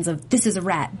lines of this is a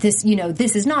rat, this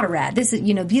is not a rat. This is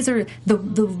these are the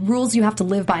rules you have to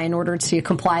live by in order to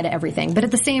comply to everything. But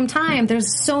at the same time,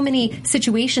 there's so many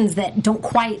situations that don't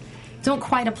quite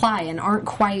apply and aren't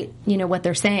quite what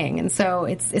they're saying, and so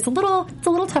it's a little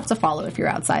tough to follow if you're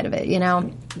outside of it.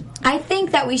 I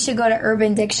think that we should go to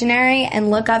Urban Dictionary and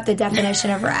look up the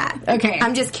definition of rat. Okay.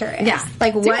 I'm just curious. Yeah.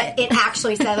 Like what it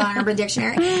actually says on Urban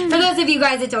Dictionary. For those of you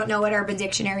guys that don't know what Urban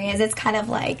Dictionary is, it's kind of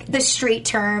like the street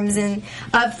terms and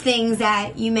of things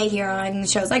that you may hear on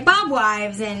shows like Bob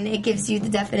Wives, and it gives you the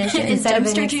definition instead of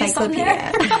an dumpster juice on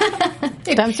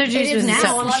encyclopedia. Dumpster juice is was now,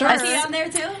 so, sure. on there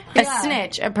too. a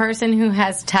snitch, a person who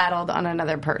has tattled on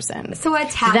another person. So a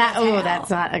tattletale. That's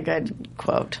not a good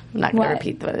quote. I'm not going to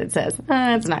repeat what it says.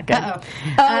 It's not good.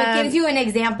 It gives you an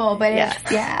example, but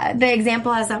the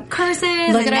example has some curses.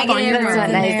 Look it and up on negative your words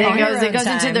in there. It goes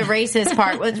into the racist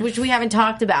part, which we haven't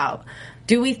talked about.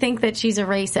 Do we think that she's a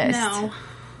racist?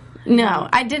 No,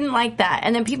 I didn't like that.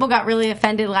 And then people got really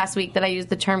offended last week that I used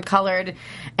the term colored,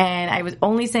 and I was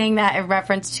only saying that in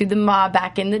reference to the mob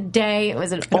back in the day. It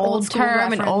was an old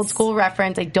term, an old school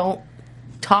reference. I don't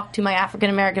talk to my African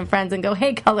American friends and go,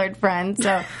 "Hey, colored friend."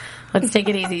 So let's take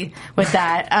it easy with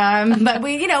that. But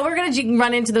we're going to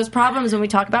run into those problems when we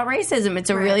talk about racism. It's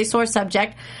a really sore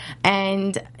subject,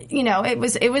 and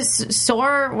it was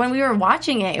sore when we were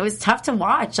watching it. It was tough to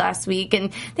watch last week,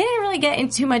 and they didn't really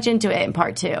get too much into it in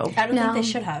part 2. I don't think they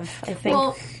should have. I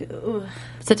think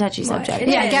It's a touchy subject.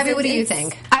 Gabby, what do you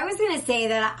think? I was going to say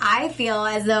that I feel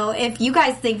as though if you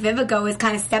guys think Vivica was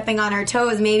kind of stepping on her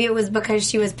toes, maybe it was because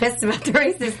she was pissed about the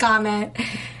racist comment.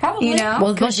 Probably.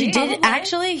 Well, she did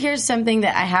actually. Here's something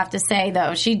that I have to say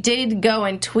though. She did go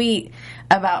and tweet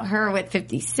about her with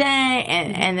 50 Cent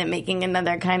and then making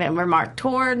another kind of remark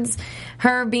towards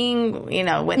her being,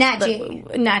 with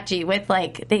Nat G, with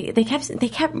like they kept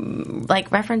like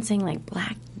referencing like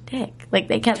black dick. Like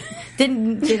they kept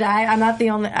I'm not the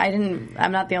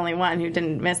only one who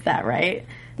didn't miss that, right?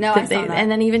 No, I saw that.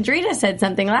 And then even Drita said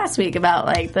something last week about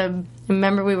like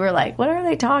remember we were like, what are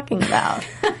they talking about?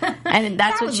 And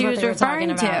that's what she was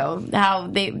referring to. How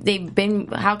they've been,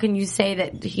 how can you say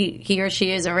that he or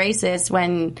she is a racist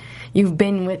when you've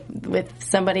been with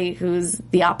somebody who's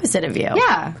the opposite of you?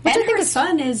 Yeah. Which I think her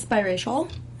son is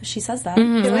biracial. She says that.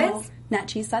 Who is? Nat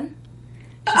G's son.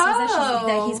 She says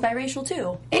that he's biracial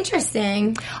too.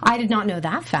 Interesting. I did not know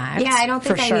that fact. Yeah, I don't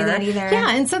think for I sure. knew that either.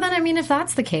 Yeah, and so then if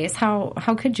that's the case, how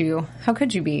could you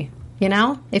be?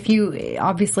 If you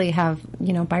obviously have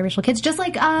biracial kids, just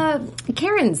like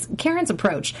Karen's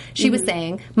approach. She was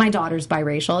saying, my daughter's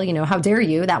biracial. How dare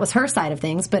you? That was her side of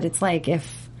things. But it's like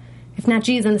if Nat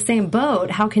G is in the same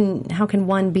boat, how can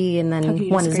one be and then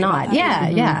one is not? Yeah,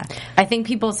 yeah. I think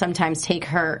people sometimes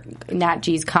take Nat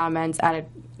G's comments out of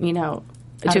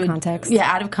out of context.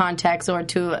 Yeah, out of context or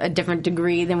to a different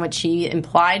degree than what she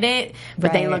implied it.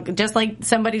 But they look just like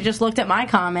somebody just looked at my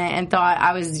comment and thought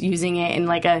I was using it in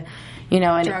like a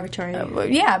derogatory.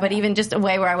 But even just a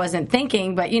way where I wasn't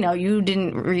thinking. But you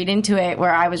didn't read into it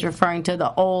where I was referring to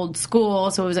the old school.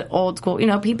 So it was an old school.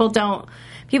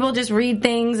 People just read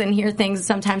things and hear things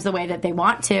sometimes the way that they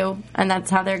want to, and that's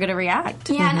how they're going to react.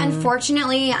 Yeah, and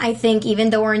unfortunately, I think even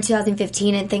though we're in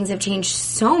 2015 and things have changed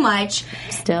so much,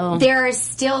 there is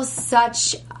still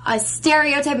such a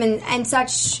stereotype and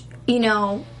such,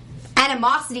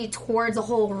 animosity towards a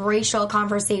whole racial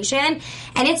conversation.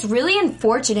 And it's really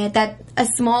unfortunate that a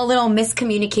small little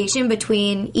miscommunication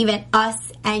between even us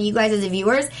and you guys as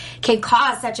viewers can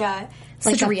cause such a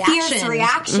fierce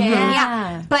reaction.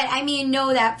 Yeah. But I mean,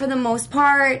 know that for the most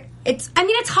part, it's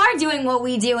hard doing what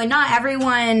we do, and not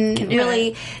everyone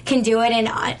can do it, and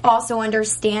also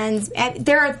understands.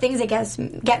 There are things that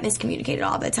get miscommunicated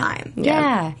all the time.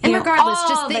 Yeah. And regardless,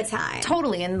 all just the time.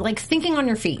 Totally. And like thinking on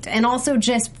your feet, and also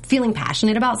just feeling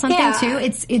passionate about something too.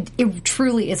 It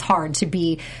truly is hard to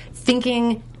be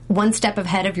thinking one step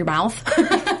ahead of your mouth.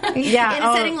 Yeah, in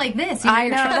a setting like this. I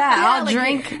know that. I'll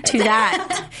drink to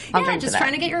that.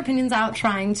 Trying to get your opinions out,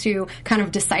 trying to kind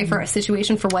of decipher a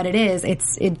situation for what it is.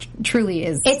 It truly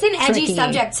is. It's an edgy tricky.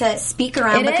 subject to speak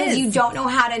around because you don't know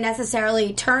how to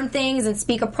necessarily turn things and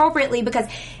speak appropriately, because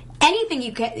anything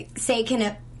you say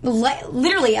can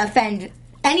literally offend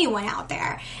anyone out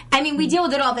there. I mean, we deal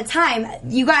with it all the time.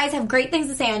 You guys have great things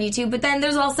to say on YouTube, but then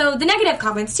there's also the negative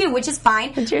comments too, which is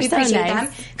fine. We appreciate them.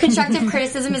 Constructive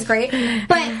criticism is great.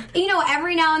 But,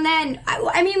 every now and then,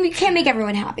 we can't make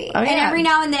everyone happy. And every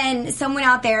now and then, someone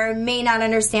out there may not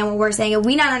understand what we're saying, and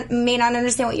we may not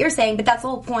understand what you're saying, but that's the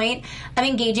whole point of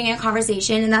engaging in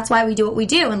conversation, and that's why we do what we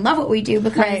do and love what we do,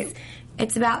 because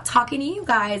it's about talking to you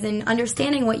guys and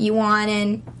understanding what you want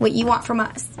and what you want from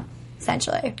us.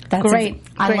 Essentially. That's great.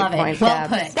 I love it. Well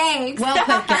put. Thanks. Well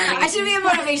put, Gabby. I should be a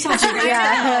motivational speaker.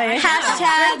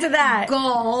 Hashtag to that.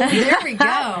 Goal. There we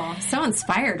go. So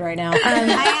inspired right now. I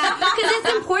am, because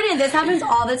it's important. This happens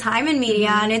all the time in media,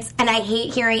 and I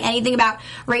hate hearing anything about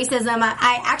racism.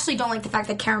 I actually don't like the fact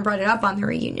that Karen brought it up on the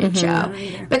reunion show,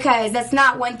 because that's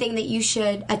not one thing that you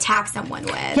should attack someone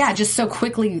with. Yeah, just so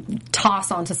quickly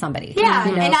toss onto somebody. Yeah,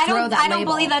 and I throw don't. that I don't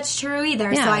label. believe that's true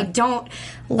either. Yeah. So I don't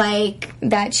like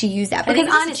that she used that, because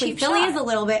honestly, Philly is a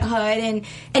little bit hood, and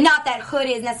not that hood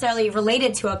is necessarily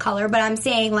related to a color, but I'm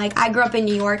saying, like, I grew up in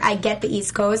New York. I get the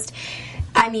East Coast.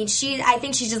 I mean, I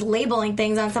think she's just labeling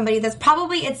things on somebody that's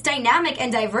probably, it's dynamic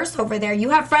and diverse over there. You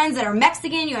have friends that are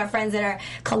Mexican, you have friends that are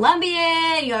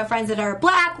Colombian, you have friends that are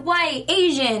black, white,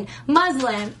 Asian,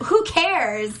 Muslim. Who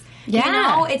cares?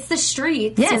 Yeah. It's the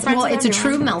streets. Yes, it's a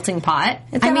true melting pot.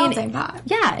 It's a melting pot.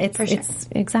 Yeah, it's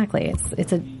exactly.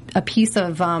 It's a piece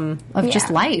of just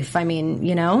life. I mean,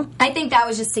 I think that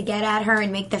was just to get at her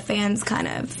and make the fans kind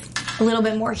of a little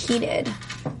bit more heated,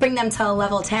 bring them to a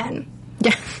level 10.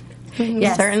 Yeah.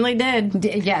 Yes. Certainly did.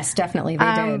 Yes, definitely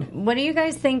they did. What do you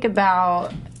guys think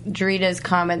about Drita's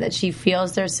comment that she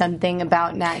feels there's something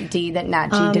about Nat D that Nat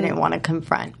G didn't want to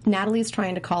confront? Natalie's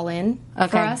trying to call in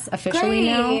for us officially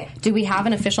now. Do we have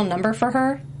an official number for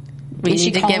her? We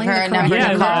need to give her a number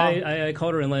to call. I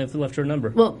called her and left her a number.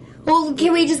 Well,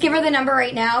 can we just give her the number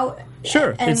right now?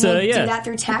 Sure. And It's we'll do that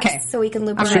through text so we can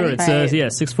loop her Sure. in. It's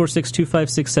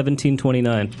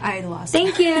 646-256-1729. I lost.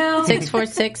 Thank you.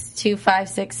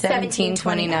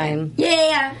 646-256-1729.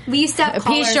 Yeah. We used to have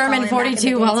P. Sherman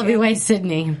 42 Wallaby Way,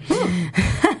 Sydney.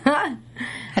 Had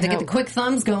to get the quick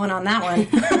thumbs going on that one.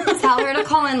 Tell her to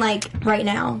call in right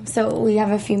now, so we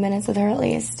have a few minutes with her at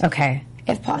least. Okay.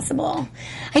 If possible.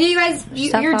 I know you guys,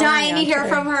 you're dying to hear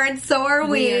from her, and so are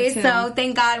we. So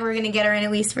thank God we're going to get her in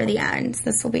at least for the end.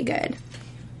 This will be good.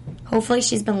 Hopefully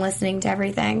she's been listening to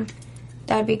everything.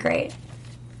 That would be great.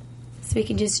 So we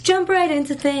can just jump right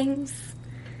into things.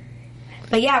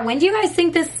 But yeah, when do you guys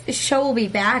think this show will be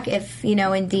back if,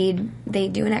 indeed they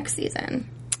do next season?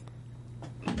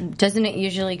 Doesn't it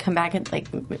usually come back at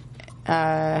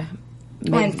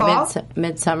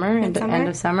midsummer, end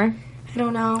of summer? I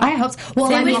don't know. I hope so. Well,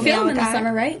 they would film in the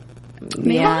summer, right?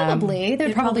 Yeah. Probably.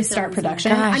 They'd probably start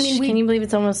production. Gosh, can you believe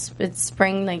it's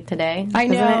spring today? I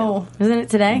know. Isn't it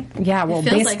today? Yeah, well,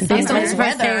 feels like based on summer. the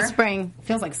First day weather, of spring.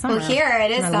 feels like summer. Well, here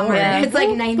it is My summer. Lord. It's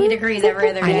 90 degrees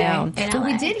every other day. I know. in But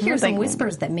we LA. did hear some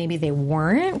whispers that maybe they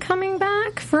weren't coming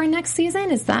back for a next season.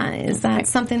 Is that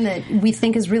something that we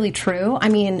think is really true? I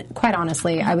mean, quite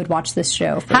honestly, I would watch this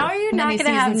show for How are you not many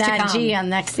going to have seasons Nat come. G on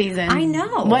next season? I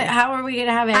know. How are we going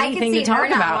to have I can anything see to talk her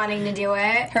not about? wanting to do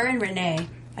it. Her and Renee.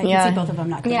 I can see both of them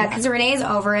not coming Yeah, back. because Renee's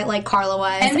over it like Carla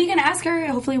was. And we can ask her.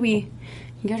 Hopefully we can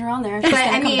get her on there. She's But, going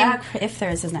I to come mean- back if there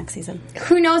is his next season.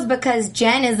 Who knows, because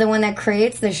Jen is the one that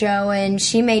creates the show, and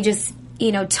she may just,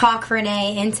 talk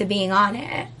Renee into being on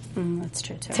it. That's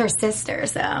true, too. It's her sister,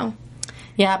 so.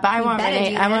 Yeah, but I want better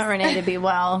Renee. do I want this. Renee to be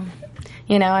well.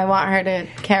 I want her to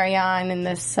carry on in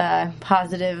this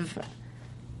positive,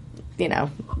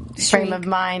 frame of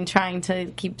mind, trying to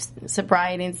keep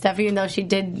sobriety and stuff. Even though she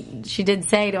did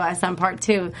say to us on part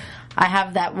 2, I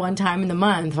have that one time in the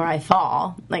month where I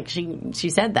fall. Like she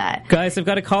said that. Guys, I've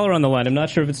got a caller on the line. I'm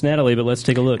not sure if it's Natalie, but let's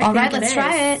take a look. All right, let's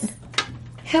try it.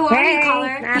 Who are you,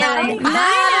 caller? Natalie.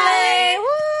 Hi,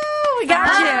 we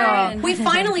got you. We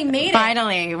finally made it.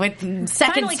 Finally, with seconds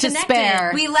Finally to connected.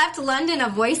 spare. We left London a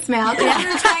voicemail because we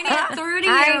were trying to get through to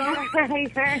you.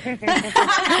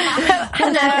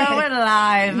 Hello, we're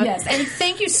live. Yes, and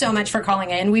thank you so much for calling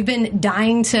in. We've been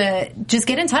dying to just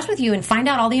get in touch with you and find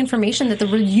out all the information that the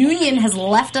reunion has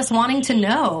left us wanting to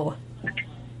know.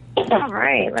 All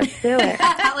right, let's do it.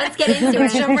 Let's get into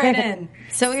it. Jump right in.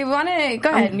 So we want to go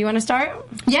ahead. You want to start?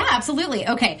 Yeah, absolutely.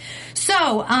 Okay.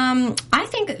 So, I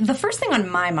think the first thing on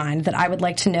my mind that I would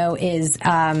like to know is,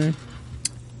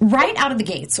 right out of the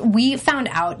gates, we found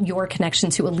out your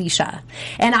connection to Alicia.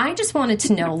 And I just wanted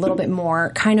to know a little bit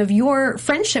more, kind of your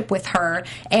friendship with her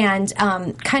and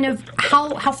kind of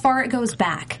how far it goes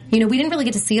back. You know, we didn't really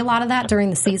get to see a lot of that during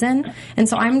the season. And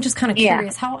so I'm just kind of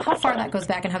curious how far that goes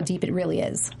back and how deep it really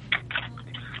is.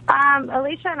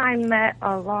 Alicia and I met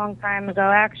a long time ago,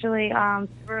 actually,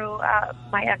 through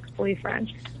my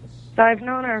ex-boyfriend. So I've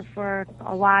known her for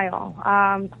a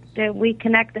while. We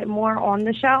connected more on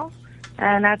the show,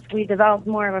 and we developed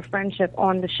more of a friendship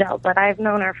on the show. But I've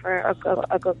known her for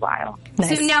a good while.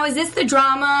 Nice. So now, is this the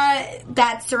drama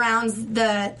that surrounds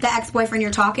the ex-boyfriend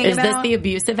you're talking Is about? this the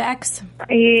abusive ex?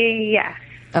 Yes.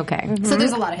 Okay. So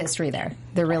there's a lot of history there.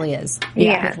 There really is.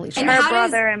 Yeah. With Alicia. And Her how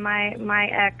brother and my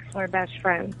ex were best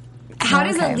friends. How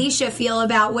does Okay. Alicia feel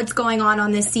about what's going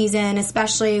on this season,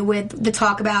 especially with the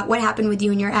talk about what happened with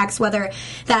you and your ex, whether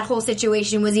that whole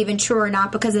situation was even true or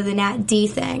not because of the Nat D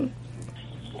thing?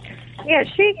 Yeah,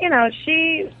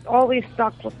 she always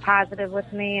stuck with positive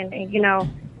with me, and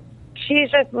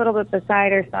she's just a little bit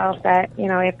beside herself that,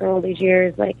 after all these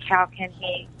years, like, how can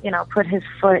he, put his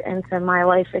foot into my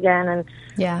life again? And,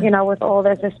 Yeah. with all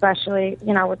this, especially,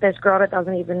 with this girl that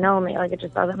doesn't even know me, like, it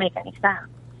just doesn't make any sense,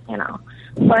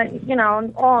 But,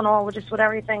 all in all, just with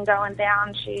everything going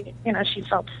down, she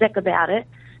felt sick about it,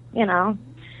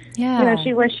 Yeah.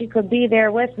 She wished she could be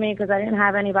there with me because I didn't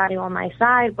have anybody on my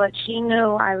side, but she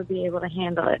knew I would be able to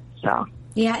handle it, so.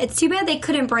 Yeah, it's too bad they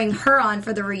couldn't bring her on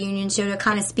for the reunion show to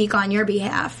kind of speak on your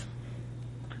behalf.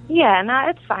 Yeah, no,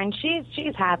 it's fine.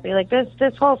 She's happy. Like,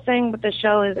 this whole thing with the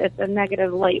show it's a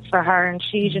negative light for her, and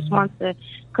she just wants to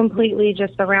completely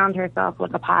just surround herself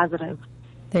with a positive.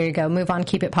 There you go. Move on.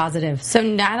 Keep it positive. So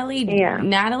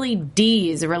Natalie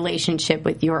D's relationship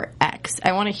with your ex.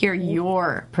 I want to hear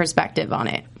your perspective on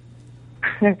it.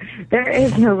 There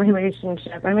is no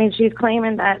relationship. I mean, she's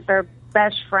claiming that they're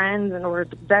best friends and we're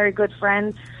very good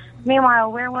friends.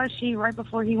 Meanwhile, where was she right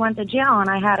before he went to jail and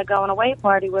I had to go on an away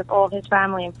party with all of his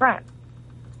family and friends?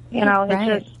 Right.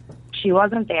 It's just, she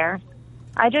wasn't there.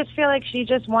 I just feel like she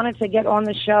just wanted to get on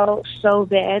the show so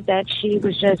bad that she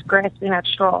was just grasping at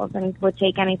straws and would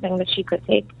take anything that she could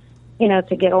take,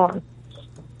 to get on.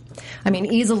 I mean,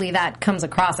 easily that comes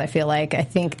across, I feel like. I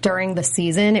think during the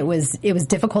season, it was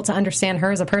difficult to understand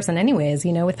her as a person anyways,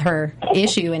 with her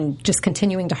issue and just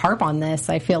continuing to harp on this.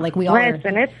 I feel like we all are...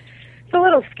 Listen, it's a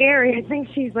little scary. I think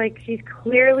she's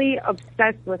clearly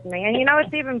obsessed with me. And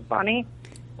it's even funny,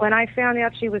 when I found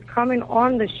out she was coming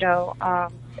on the show,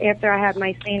 after I had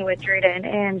my scene with Drita and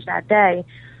Ange that day,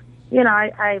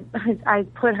 I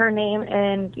put her name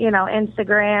in,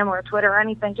 Instagram or Twitter or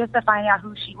anything just to find out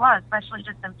who she was, especially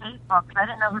just in Facebook, because I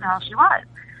didn't know who the hell she was.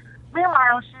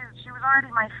 Meanwhile, she was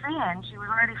already my fan. She was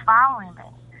already following me.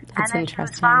 That's and then interesting. she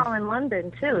was following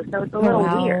London, too, so it's a little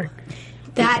Wow. weird.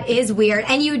 That is weird.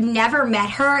 And you'd never met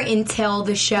her until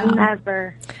the show.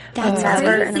 Never. That's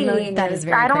Never in a crazy. million That years. is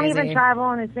very I don't crazy. even travel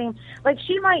on the same. Like,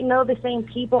 she might know the same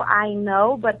people I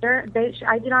know, but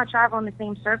I do not travel in the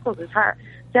same circles as her.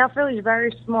 South Philly is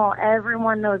very small.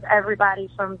 Everyone knows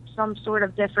everybody from some sort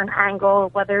of different angle,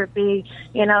 whether it be,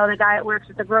 the guy that works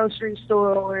at the grocery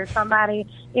store or somebody,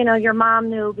 your mom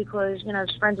knew because,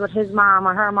 she's friends with his mom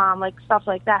or her mom, like stuff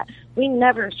like that. We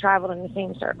never traveled in the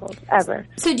same circles, ever.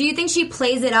 So do you think she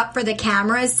plays it up for the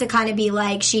cameras to kind of be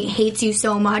like she hates you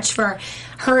so much for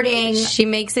hurting? She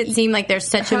makes it seem like there's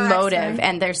such a Her motive ex-friend.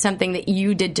 and there's something that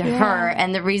you did to her.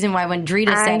 And the reason why when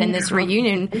Drita said in this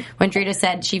reunion, when Drita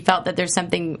said she felt that there's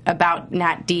something about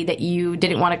Nat D that you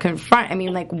didn't want to confront, I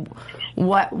mean, like,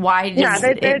 why does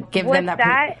it give them that?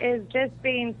 That is just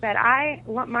being said.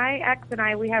 My ex and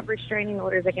I, we have restraining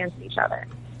orders against each other.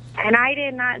 And I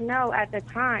did not know at the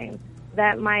time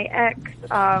that my ex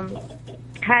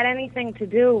had anything to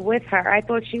do with her. I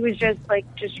thought she was just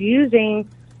using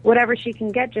whatever she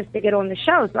can get just to get on the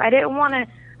show. So I didn't want to,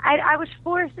 I was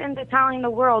forced into telling the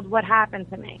world what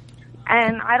happened to me.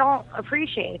 And I don't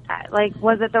appreciate that. Like,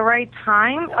 was it the right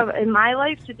time in my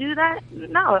life to do that?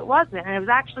 No, it wasn't. And it was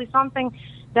actually something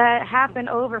that happened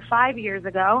over 5 years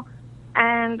ago.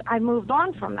 And I moved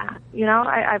on from that.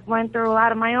 I went through a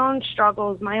lot of my own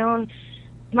struggles, my own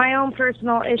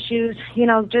personal issues,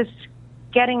 just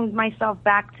getting myself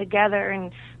back together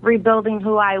and rebuilding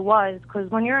who I was. Because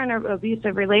when you're in an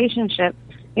abusive relationship,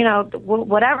 you know,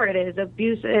 whatever it is,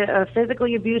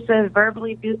 physically abusive,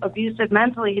 verbally abusive,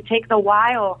 mentally, it takes a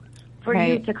while for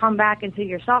you to come back into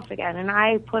yourself again. And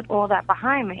I put all that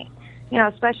behind me. You know,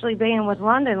 especially being with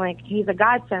London, like, he's a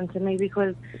godsend to me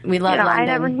because, we love London. I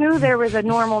never knew there was a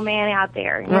normal man out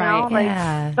there, you know,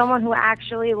 like someone who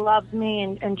actually loves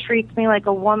me and treats me like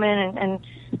a woman and,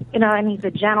 you know, and he's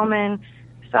a gentleman.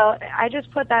 So I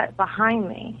just put that behind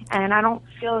me, and I don't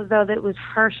feel as though that it was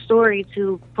her story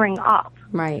to bring up.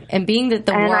 Right. And being that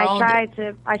the world...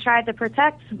 I tried to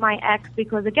protect my ex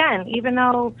because, again, even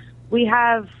though we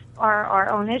have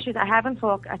our own issues, I haven't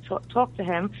talked to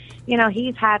him. You know,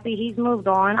 he's happy. He's moved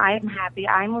on. I am happy.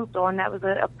 I moved on. That was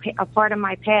a part of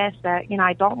my past that, you know,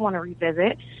 I don't want to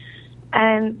revisit.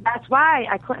 And that's why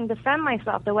I couldn't defend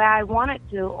myself the way I wanted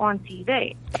to on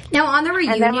TV. Now, on the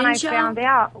reunion show... And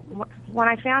then when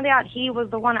I found out he was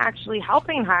the one actually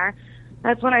helping her,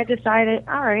 that's when I decided,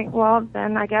 all right, well,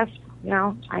 then I guess, you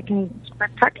know, I can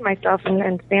protect myself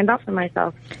and stand up for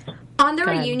myself. On the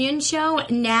reunion show,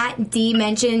 Nat D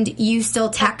mentioned you still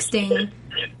texting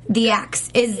the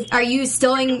ex. Are you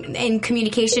still in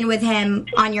communication with him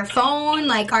on your phone?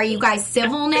 Like, are you guys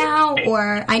civil now?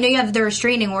 Or I know you have the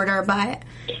restraining order, but...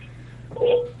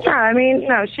 No, I mean,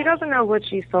 no, she doesn't know what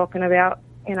she's talking about.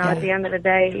 You know, at the end of the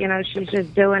day, you know, she's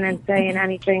just doing and saying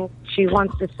anything she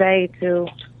wants to say to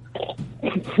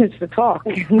talk.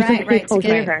 Right. To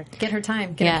get her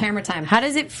time, get her camera time. How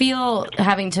does it feel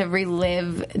having to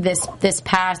relive this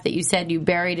past that you said you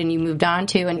buried and you moved on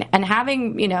to, and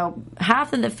having, you know,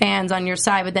 half of the fans on your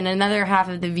side, but then another half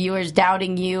of the viewers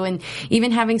doubting you, and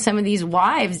even having some of these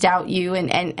wives doubt you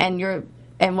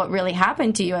and what really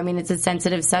happened to you? I mean, it's a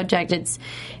sensitive subject.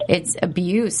 It's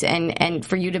abuse, and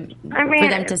for you to for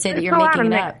them to say that you're making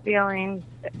it up.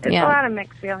 It's a lot of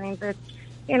mixed feelings. It's,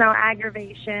 you know,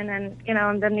 aggravation, and, you know,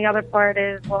 and then the other part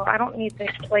is, well, I don't need to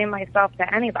explain myself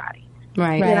to anybody.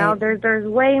 Right. You know, there's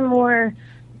way more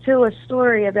to a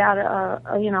story about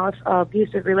a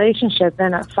abusive relationship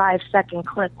than a 5-second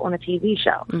clip on a TV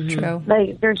show. Mm-hmm. True.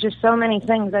 Like, there's just so many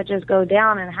things that just go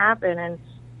down and happen, and,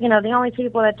 you know, the only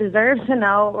people that deserve to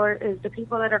know is the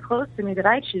people that are close to me that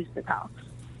I choose to tell.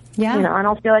 Yeah. You know, I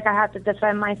don't feel like I have to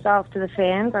defend myself to the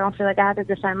fans. I don't feel like I have to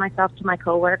defend myself to my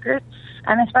coworkers,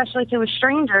 and especially to a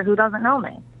stranger who doesn't know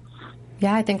me.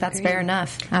 Yeah, I think that's fair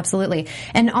enough. Absolutely.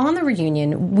 And on the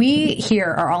reunion, we here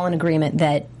are all in agreement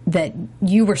that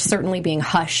you were certainly being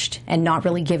hushed and not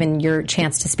really given your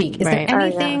chance to speak. Is there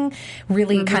anything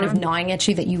really kind of gnawing at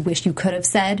you that you wish you could have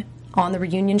said on the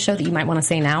reunion show that you might want to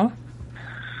say now?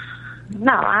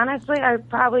 No, honestly, I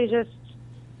probably just,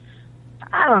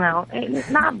 I don't know.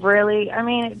 Not really. I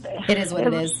mean, it is what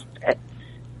it is.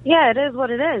 Yeah, it is what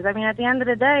it is. I mean, at the end of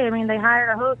the day, I mean, they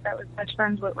hired a host that was best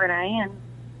friends with Renee, and,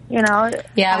 you know.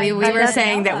 Yeah, we were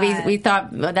saying that we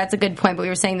thought, well, that's a good point, but we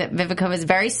were saying that Vivica was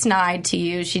very snide to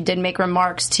you. She did make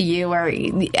remarks to you, or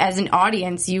as an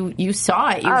audience, you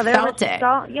saw it, you felt it.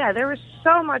 There was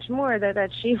so much more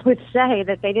that she would say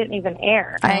that they didn't even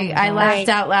air. I laughed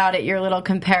out loud at your little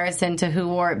comparison to who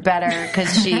wore it better,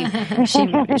 because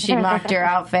she mocked your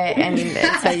outfit, and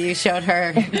so you showed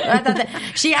her. I thought that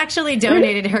she actually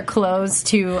donated her clothes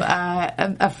to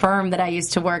a firm that I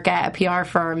used to work at, a PR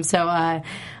firm. So I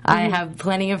have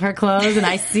plenty of her clothes, and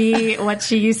I see what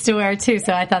she used to wear too.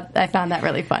 So I found that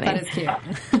really funny. That is cute.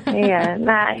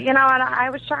 Yeah, you know, and I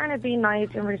was trying to be nice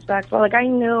and respectful. Like, I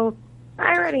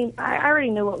already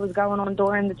knew what was going on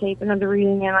during the taping of the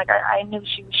reunion. Like, I knew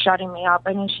she was shutting me up.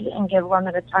 I knew she didn't give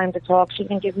London the time to talk. She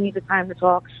didn't give me the time to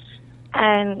talk.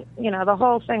 And, you know, the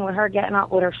whole thing with her getting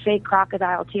up with her fake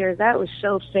crocodile tears, that was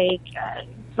so fake.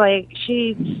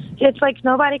 It's like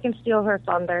nobody can steal her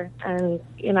thunder. And,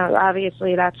 you know,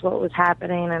 obviously that's what was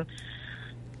happening. And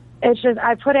it's just,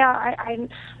 I put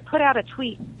out a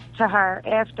tweet to her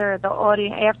after the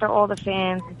audience, after all the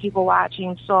fans and people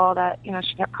watching saw that, you know,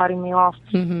 she kept cutting me off,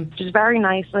 just very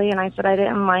nicely. And I said, I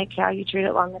didn't like how you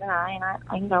treated London and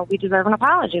I know we deserve an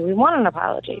apology. We want an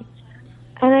apology.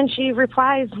 And then she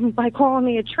replies by calling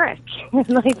me a trick.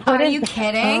 Like, are you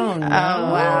kidding? Oh, no.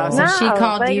 Wow. So she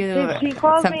called you she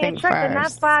called something me a trick, first. and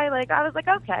that's why, like, I was like,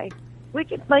 okay, we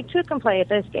could, like, two can play at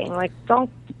this game. Like,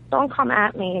 don't come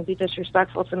at me and be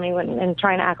disrespectful to me and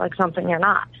trying to act like something you're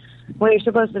not, when you're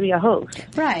supposed to be a host.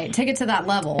 Right. Take it to that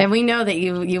level. And we know that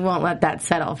you won't let that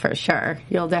settle for sure.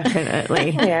 You'll definitely.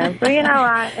 Yeah, but you know,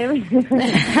 I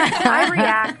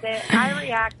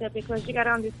reacted because you got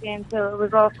to understand too. It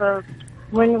was also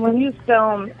when you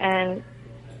film and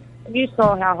you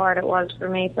saw how hard it was for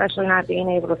me, especially not being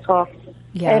able to talk.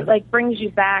 Yeah. It like brings you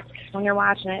back when you're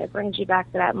watching it. It brings you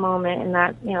back to that moment and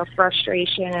that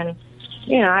frustration, and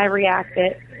I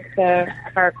reacted to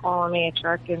her calling me a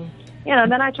jerk, and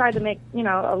then I tried to make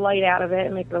a light out of it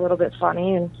and make it a little bit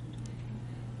funny, and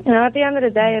at the end of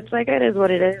the day, it's like it is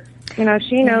what it is.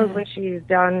 She knows what she's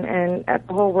done, and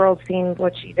the whole world's seen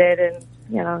what she did,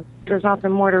 and there's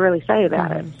nothing more to really say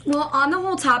about it. Well, on the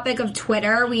whole topic of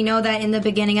Twitter, we know that in the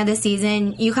beginning of the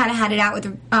season, you kind of had it out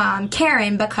with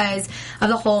Karen because of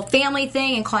the whole family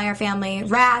thing and calling her family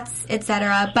rats,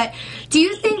 etc. But do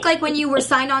you think, like, when you were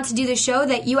signed on to do the show,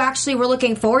 that you actually were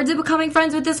looking forward to becoming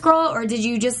friends with this girl, or did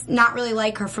you just not really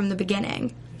like her from the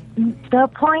beginning? The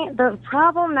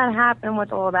problem that happened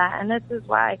with all that, and this is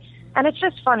why... And it's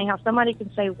just funny how somebody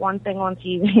can say one thing on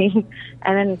TV,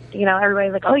 and then,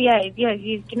 everybody's like, oh, yeah,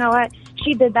 you know what?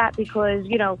 She did that because,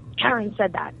 Karen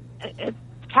said that.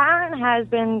 Karen has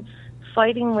been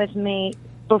fighting with me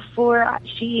before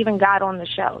she even got on the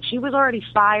show. She was already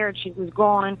fired. She was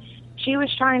gone. She was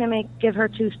trying to give her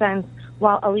 2 cents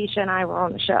while Alicia and I were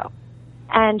on the show.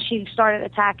 And she started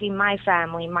attacking my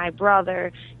family, my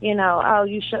brother, oh,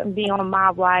 you shouldn't be on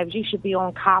Mob Wives, you should be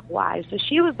on Cop Wives. So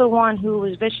she was the one who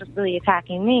was viciously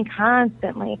attacking me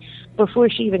constantly before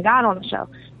she even got on the show.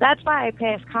 That's why I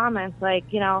passed comments like,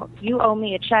 you owe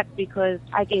me a check because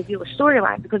I gave you a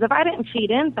storyline. Because if I didn't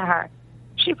feed into her,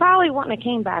 she probably wouldn't have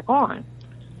came back on.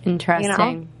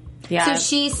 Interesting. Yeah. So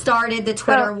she started the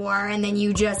Twitter war, and then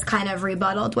you just kind of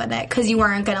rebutted with it because you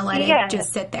weren't going to let it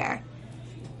just sit there.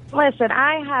 Listen,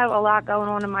 I have a lot going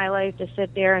on in my life to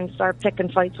sit there and start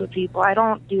picking fights with people. I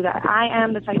don't do that. I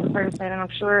am the type of person, and I'm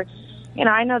sure,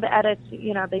 I know the edits,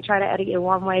 they try to edit you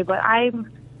one way, but I'm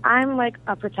like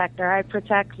a protector. I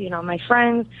protect, my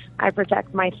friends. I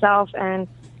protect myself. And,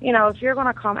 if you're going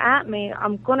to come at me,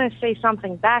 I'm going to say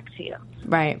something back to you.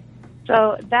 Right.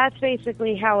 So that's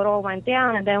basically how it all went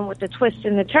down. And then with the twists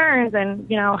and the turns and,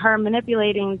 her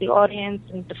manipulating the audience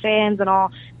and the fans and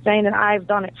all, saying that I've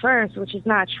done it first, which is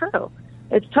not true.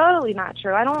 It's totally not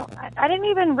true. I didn't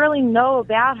even really know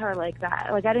about her like that.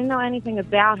 Like, I didn't know anything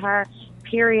about her,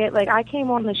 period. Like, I came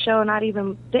on the show,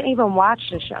 didn't even watch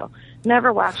the show.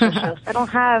 Never watched the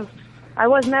show. I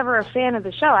was never a fan of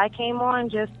the show. I came on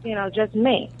just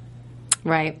me.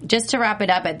 Right. Just to wrap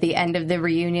it up, at the end of the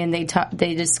reunion, they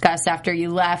discussed after you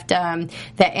left that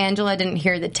Angela didn't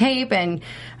hear the tape, and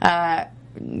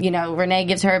Renee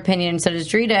gives her opinion, and so does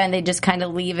Drita, and they just kind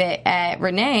of leave it at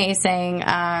Renee saying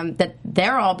that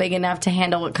they're all big enough to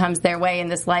handle what comes their way in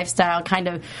this lifestyle, kind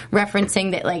of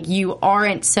referencing that, like, you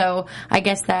aren't. So I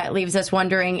guess that leaves us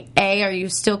wondering, A, are you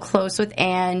still close with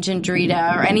Ange and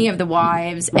Drita or any of the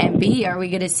wives, and B, are we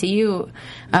going to see you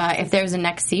if there's a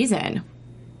next season?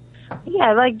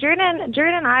 Yeah, like Jordan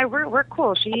and I, we're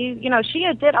cool. She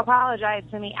did apologize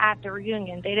to me at the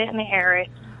reunion. They didn't air it.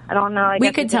 I don't know.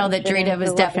 We could tell that Drita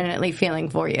was definitely feeling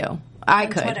for you. I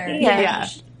could. Twitter.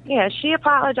 Yeah, she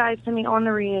apologized to me on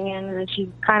the reunion, and then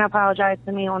she kind of apologized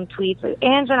to me on tweets.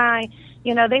 Ange and I,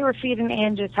 they were feeding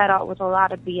Ange's head out with a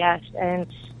lot of BS, and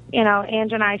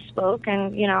Ange and I spoke,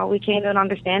 and we came to an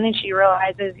understanding. She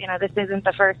realizes, this isn't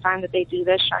the first time that they do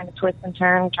this, trying to twist and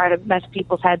turn, try to mess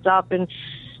people's heads up, and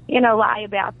lie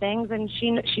about things, and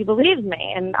she believes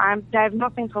me, and I have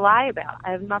nothing to lie about.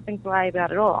 I have nothing to lie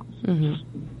about at all.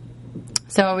 Mm-hmm.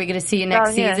 So are we going to see you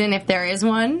next season if there is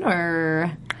one, or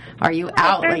are you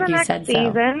out like you said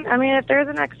season, I mean, if there's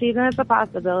a next season, it's a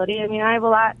possibility. I mean, I have a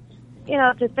lot,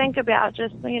 to think about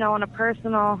just, on a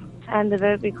personal end of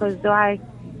it, because do I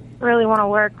really want to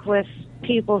work with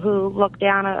people who look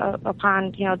down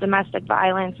upon, domestic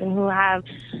violence and who have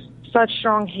such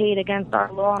strong hate against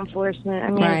our law enforcement? I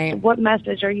mean, What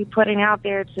message are you putting out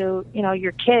there to,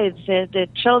 your kids, the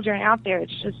children out there?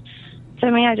 It's just,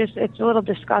 to me, it's a little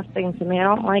disgusting to me. I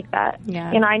don't like that.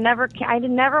 Yeah. I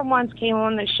never once came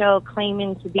on the show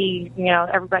claiming to be,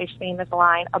 everybody's famous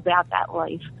line about that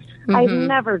life. Mm-hmm. I've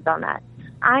never done that.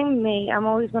 I'm me. I'm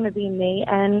always going to be me.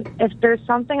 And if there's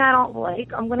something I don't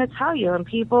like, I'm going to tell you. And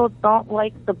people don't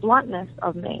like the bluntness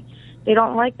of me. They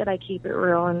don't like that I keep it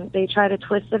real, and they try to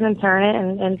twist it and turn it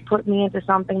and put me into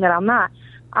something that I'm not.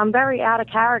 I'm very out of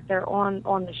character on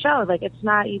the show. Like, it's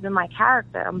not even my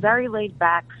character. I'm very laid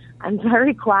back. I'm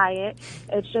very quiet.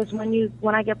 It's just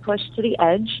when I get pushed to the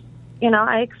edge,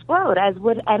 I explode, as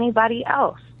would anybody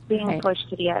else being pushed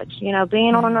to the edge.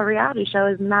 Being on a reality show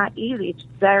is not easy. It's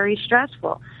very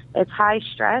stressful. It's high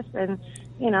stress, and,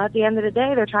 at the end of the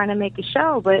day, they're trying to make a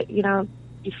show, but,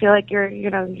 you feel like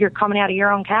you're coming out of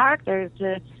your own character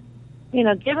to,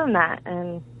 give them that.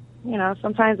 And,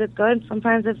 sometimes it's good,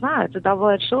 sometimes it's not. It's a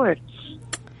double-edged sword.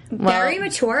 Very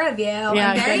mature of you.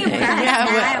 I'm very good. impressed. Yeah,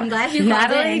 Matt. I'm glad you called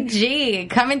Natalie in. G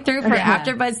coming through for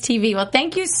AfterBuzz TV. Well,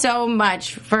 thank you so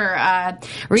much for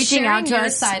reaching out to your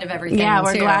us. side of everything. Yeah,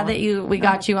 we're too. glad that we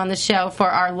got you on the show for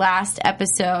our last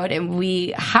episode, and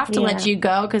we have to let you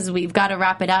go because we've got to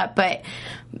wrap it up. But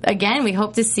again, we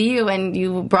hope to see you, and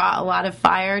you brought a lot of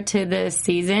fire to this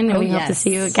season, and we hope to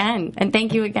see you again. And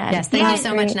thank you again. Yes, thank you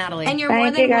so much, Natalie. And you're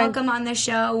more than welcome on the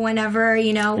show whenever,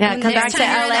 Yeah, when come back next to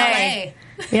time you're in LA.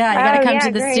 Yeah, you got to come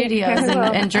to the great. studios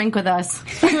and drink with us.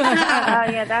 Oh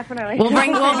yeah, definitely. We'll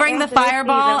bring the After this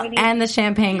Fireball season, and the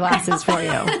champagne glasses for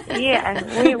you.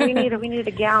 Yeah, we need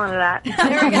a gallon of that.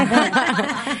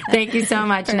 Thank you so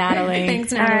much, Natalie.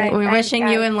 Thanks, Natalie. All right, We're thanks, wishing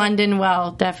you guys. in London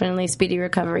well. Definitely speedy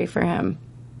recovery for him.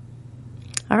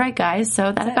 All right, guys.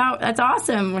 So that's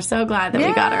awesome. We're so glad that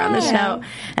we got her on the show,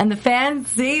 and the fans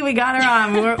see we got her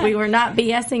on. We were not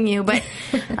BSing you, but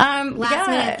Last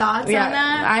minute thoughts on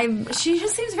that? She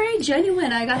just seems very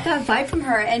genuine. I got that vibe from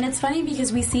her, and it's funny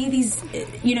because we see these,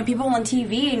 people on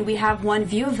TV, and we have one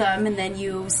view of them, and then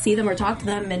you see them or talk to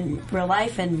them in real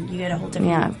life, and you get a whole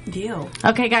different view.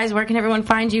 Okay, guys, where can everyone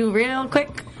find you real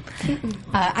quick?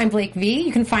 I'm Blake V.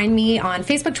 You can find me on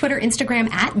Facebook, Twitter,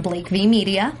 Instagram at Blake V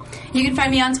Media. You can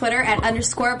find me on Twitter at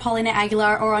 _Paulina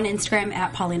Aguilar or on Instagram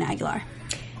at Paulina Aguilar.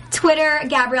 Twitter,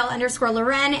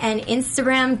 Gabrielle_Loren, and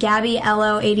Instagram,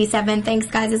 GabbyLO87. Thanks,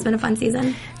 guys. It's been a fun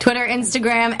season. Twitter,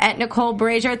 Instagram at Nicole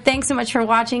Brazier. Thanks so much for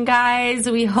watching, guys.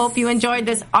 We hope you enjoyed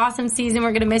this awesome season.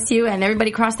 We're going to miss you, and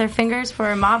everybody cross their fingers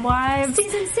for Mob Wives.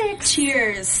 Season 6.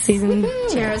 Cheers.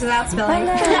 Cheers without spilling.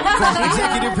 From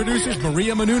executive producers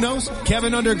Maria Menounos,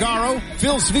 Kevin Undergaro,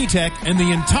 Phil Svitek, and the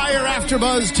entire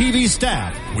AfterBuzz TV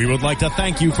staff, we would like to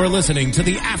thank you for listening to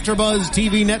the AfterBuzz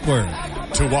TV network.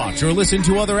 To watch or listen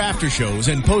to other after shows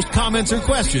and post comments or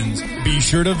questions, be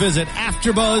sure to visit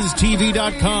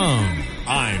AfterBuzzTV.com.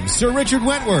 I'm Sir Richard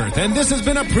Wentworth, and this has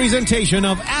been a presentation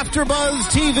of AfterBuzz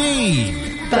TV.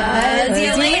 Buzz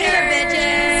you later,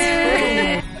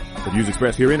 bitches. The views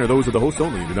expressed herein are those of the host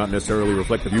only and do not necessarily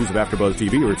reflect the views of AfterBuzz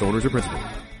TV or its owners or principals.